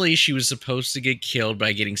 originally she was supposed to get killed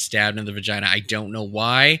by getting stabbed in the vagina. I don't know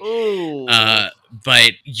why. Ooh.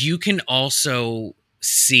 But you can also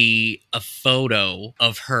see a photo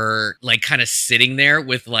of her like kind of sitting there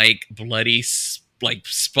with like bloody like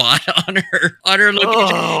spot on her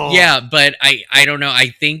location. Oh. Yeah, but I don't know.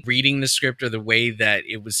 I think reading the script or the way that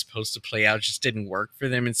it was supposed to play out just didn't work for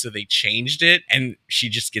them, and so they changed it, and she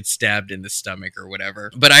just gets stabbed in the stomach or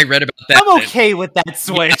whatever. But I read about that. I'm okay with that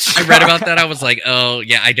switch. Yeah, I read about that. I was like, oh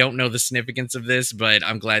yeah, I don't know the significance of this, but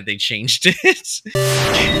I'm glad they changed it.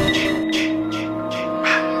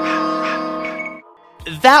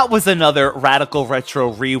 That was another Radical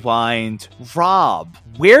Retro Rewind. Rob,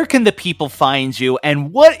 where can the people find you,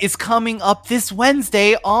 and what is coming up this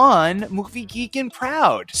Wednesday on Movie Geek and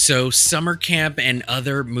Proud? So summer camp and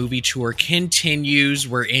other movie tour continues.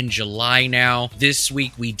 We're in July now. This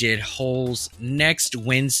week we did Holes. Next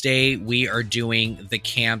Wednesday we are doing the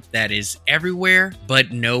camp that is everywhere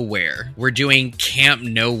but nowhere. We're doing Camp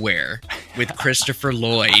Nowhere with Christopher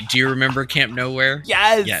Lloyd. Do you remember Camp Nowhere?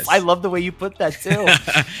 Yes. I love the way you put that too.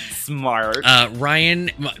 Smart.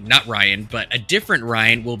 Ryan, not Ryan, but a different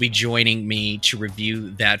Ryan will be joining me to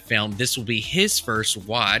review that film. This will be his first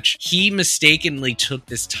watch. He mistakenly took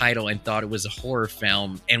this title and thought it was a horror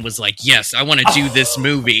film and was like, yes, I want to do this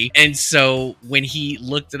movie. And so when he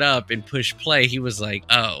looked it up and pushed play, he was like,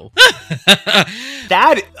 oh.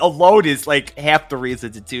 That alone is like half the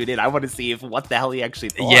reason to tune in. I want to see what the hell he actually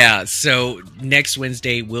thought. Yeah, so next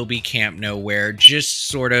Wednesday will be Camp Nowhere, just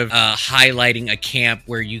sort of highlighting a camp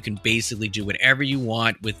where you can basically do whatever you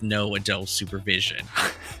want with no adult supervision.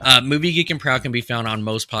 Movie Geek and Proud can be found on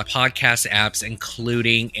most podcast apps,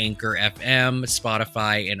 including Anchor FM,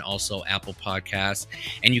 Spotify, and also Apple Podcasts.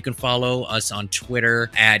 And you can follow us on Twitter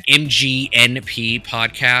at MGNP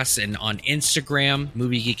Podcasts and on Instagram,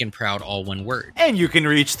 Movie Geek and Proud, all one word. And you can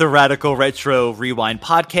reach the Radical Retro Rewind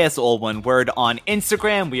Podcast, all one word, on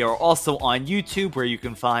Instagram. We are also on YouTube, where you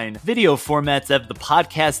can find video formats of the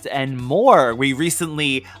podcast and more. We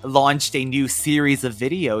recently launched a new series of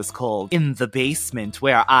videos called In the Basement,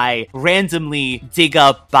 where I randomly dig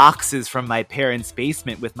up boxes from my parents'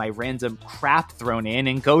 basement with my random crap thrown in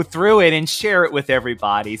and go through it and share it with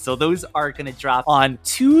everybody. So those are going to drop on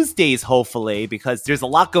Tuesdays, hopefully, because there's a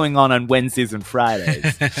lot going on Wednesdays and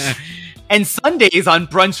Fridays. And Sundays on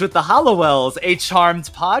Brunch with the Hollowells, a Charmed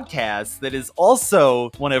podcast that is also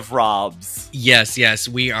one of Rob's. Yes.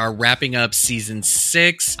 We are wrapping up season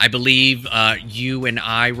 6. I believe you and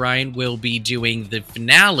I, Ryan, will be doing the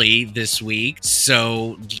finale this week.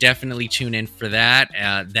 So definitely tune in for that.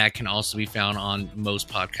 That can also be found on most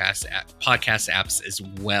podcast apps as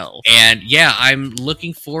well. And yeah, I'm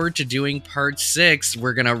looking forward to doing part 6.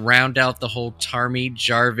 We're going to round out the whole Tarmy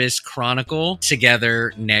Jarvis Chronicle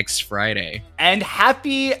together next Friday. And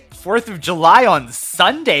happy 4th of July on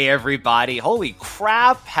Sunday, everybody. Holy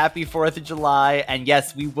crap. Happy 4th of July. And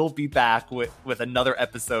yes, we will be back with another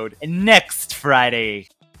episode next Friday.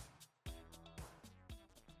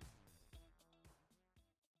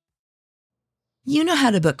 You know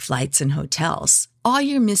how to book flights and hotels. All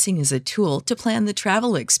you're missing is a tool to plan the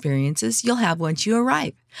travel experiences you'll have once you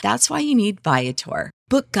arrive. That's why you need Viator.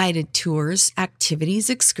 Book guided tours, activities,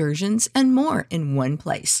 excursions, and more in one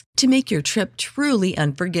place to make your trip truly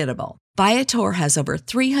unforgettable. Viator has over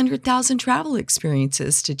 300,000 travel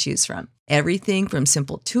experiences to choose from. Everything from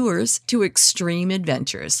simple tours to extreme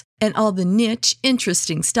adventures and all the niche,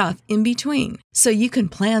 interesting stuff in between. So you can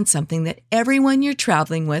plan something that everyone you're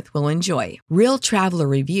traveling with will enjoy. Real traveler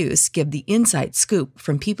reviews give the inside scoop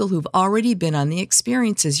from people who've already been on the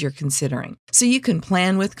experiences you're considering. So you can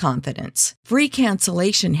plan with confidence. Free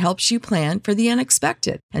cancellation helps you plan for the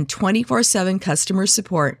unexpected. And 24/7 customer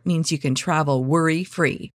support means you can travel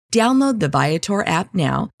worry-free. Download the Viator app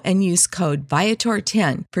now and use code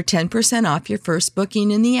Viator10 for 10% off your first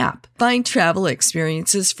booking in the app. Find travel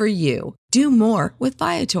experiences for you. Do more with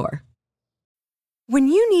Viator. When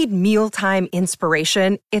you need mealtime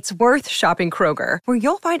inspiration, it's worth shopping Kroger, where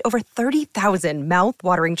you'll find over 30,000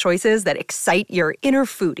 mouth-watering choices that excite your inner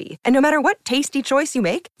foodie. And no matter what tasty choice you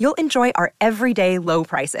make, you'll enjoy our everyday low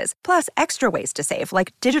prices, plus extra ways to save,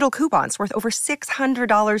 like digital coupons worth over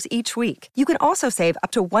 $600 each week. You can also save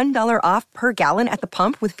up to $1 off per gallon at the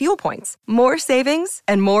pump with fuel points. More savings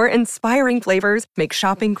and more inspiring flavors make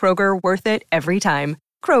shopping Kroger worth it every time.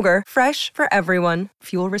 Kroger, fresh for everyone.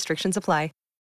 Fuel restrictions apply.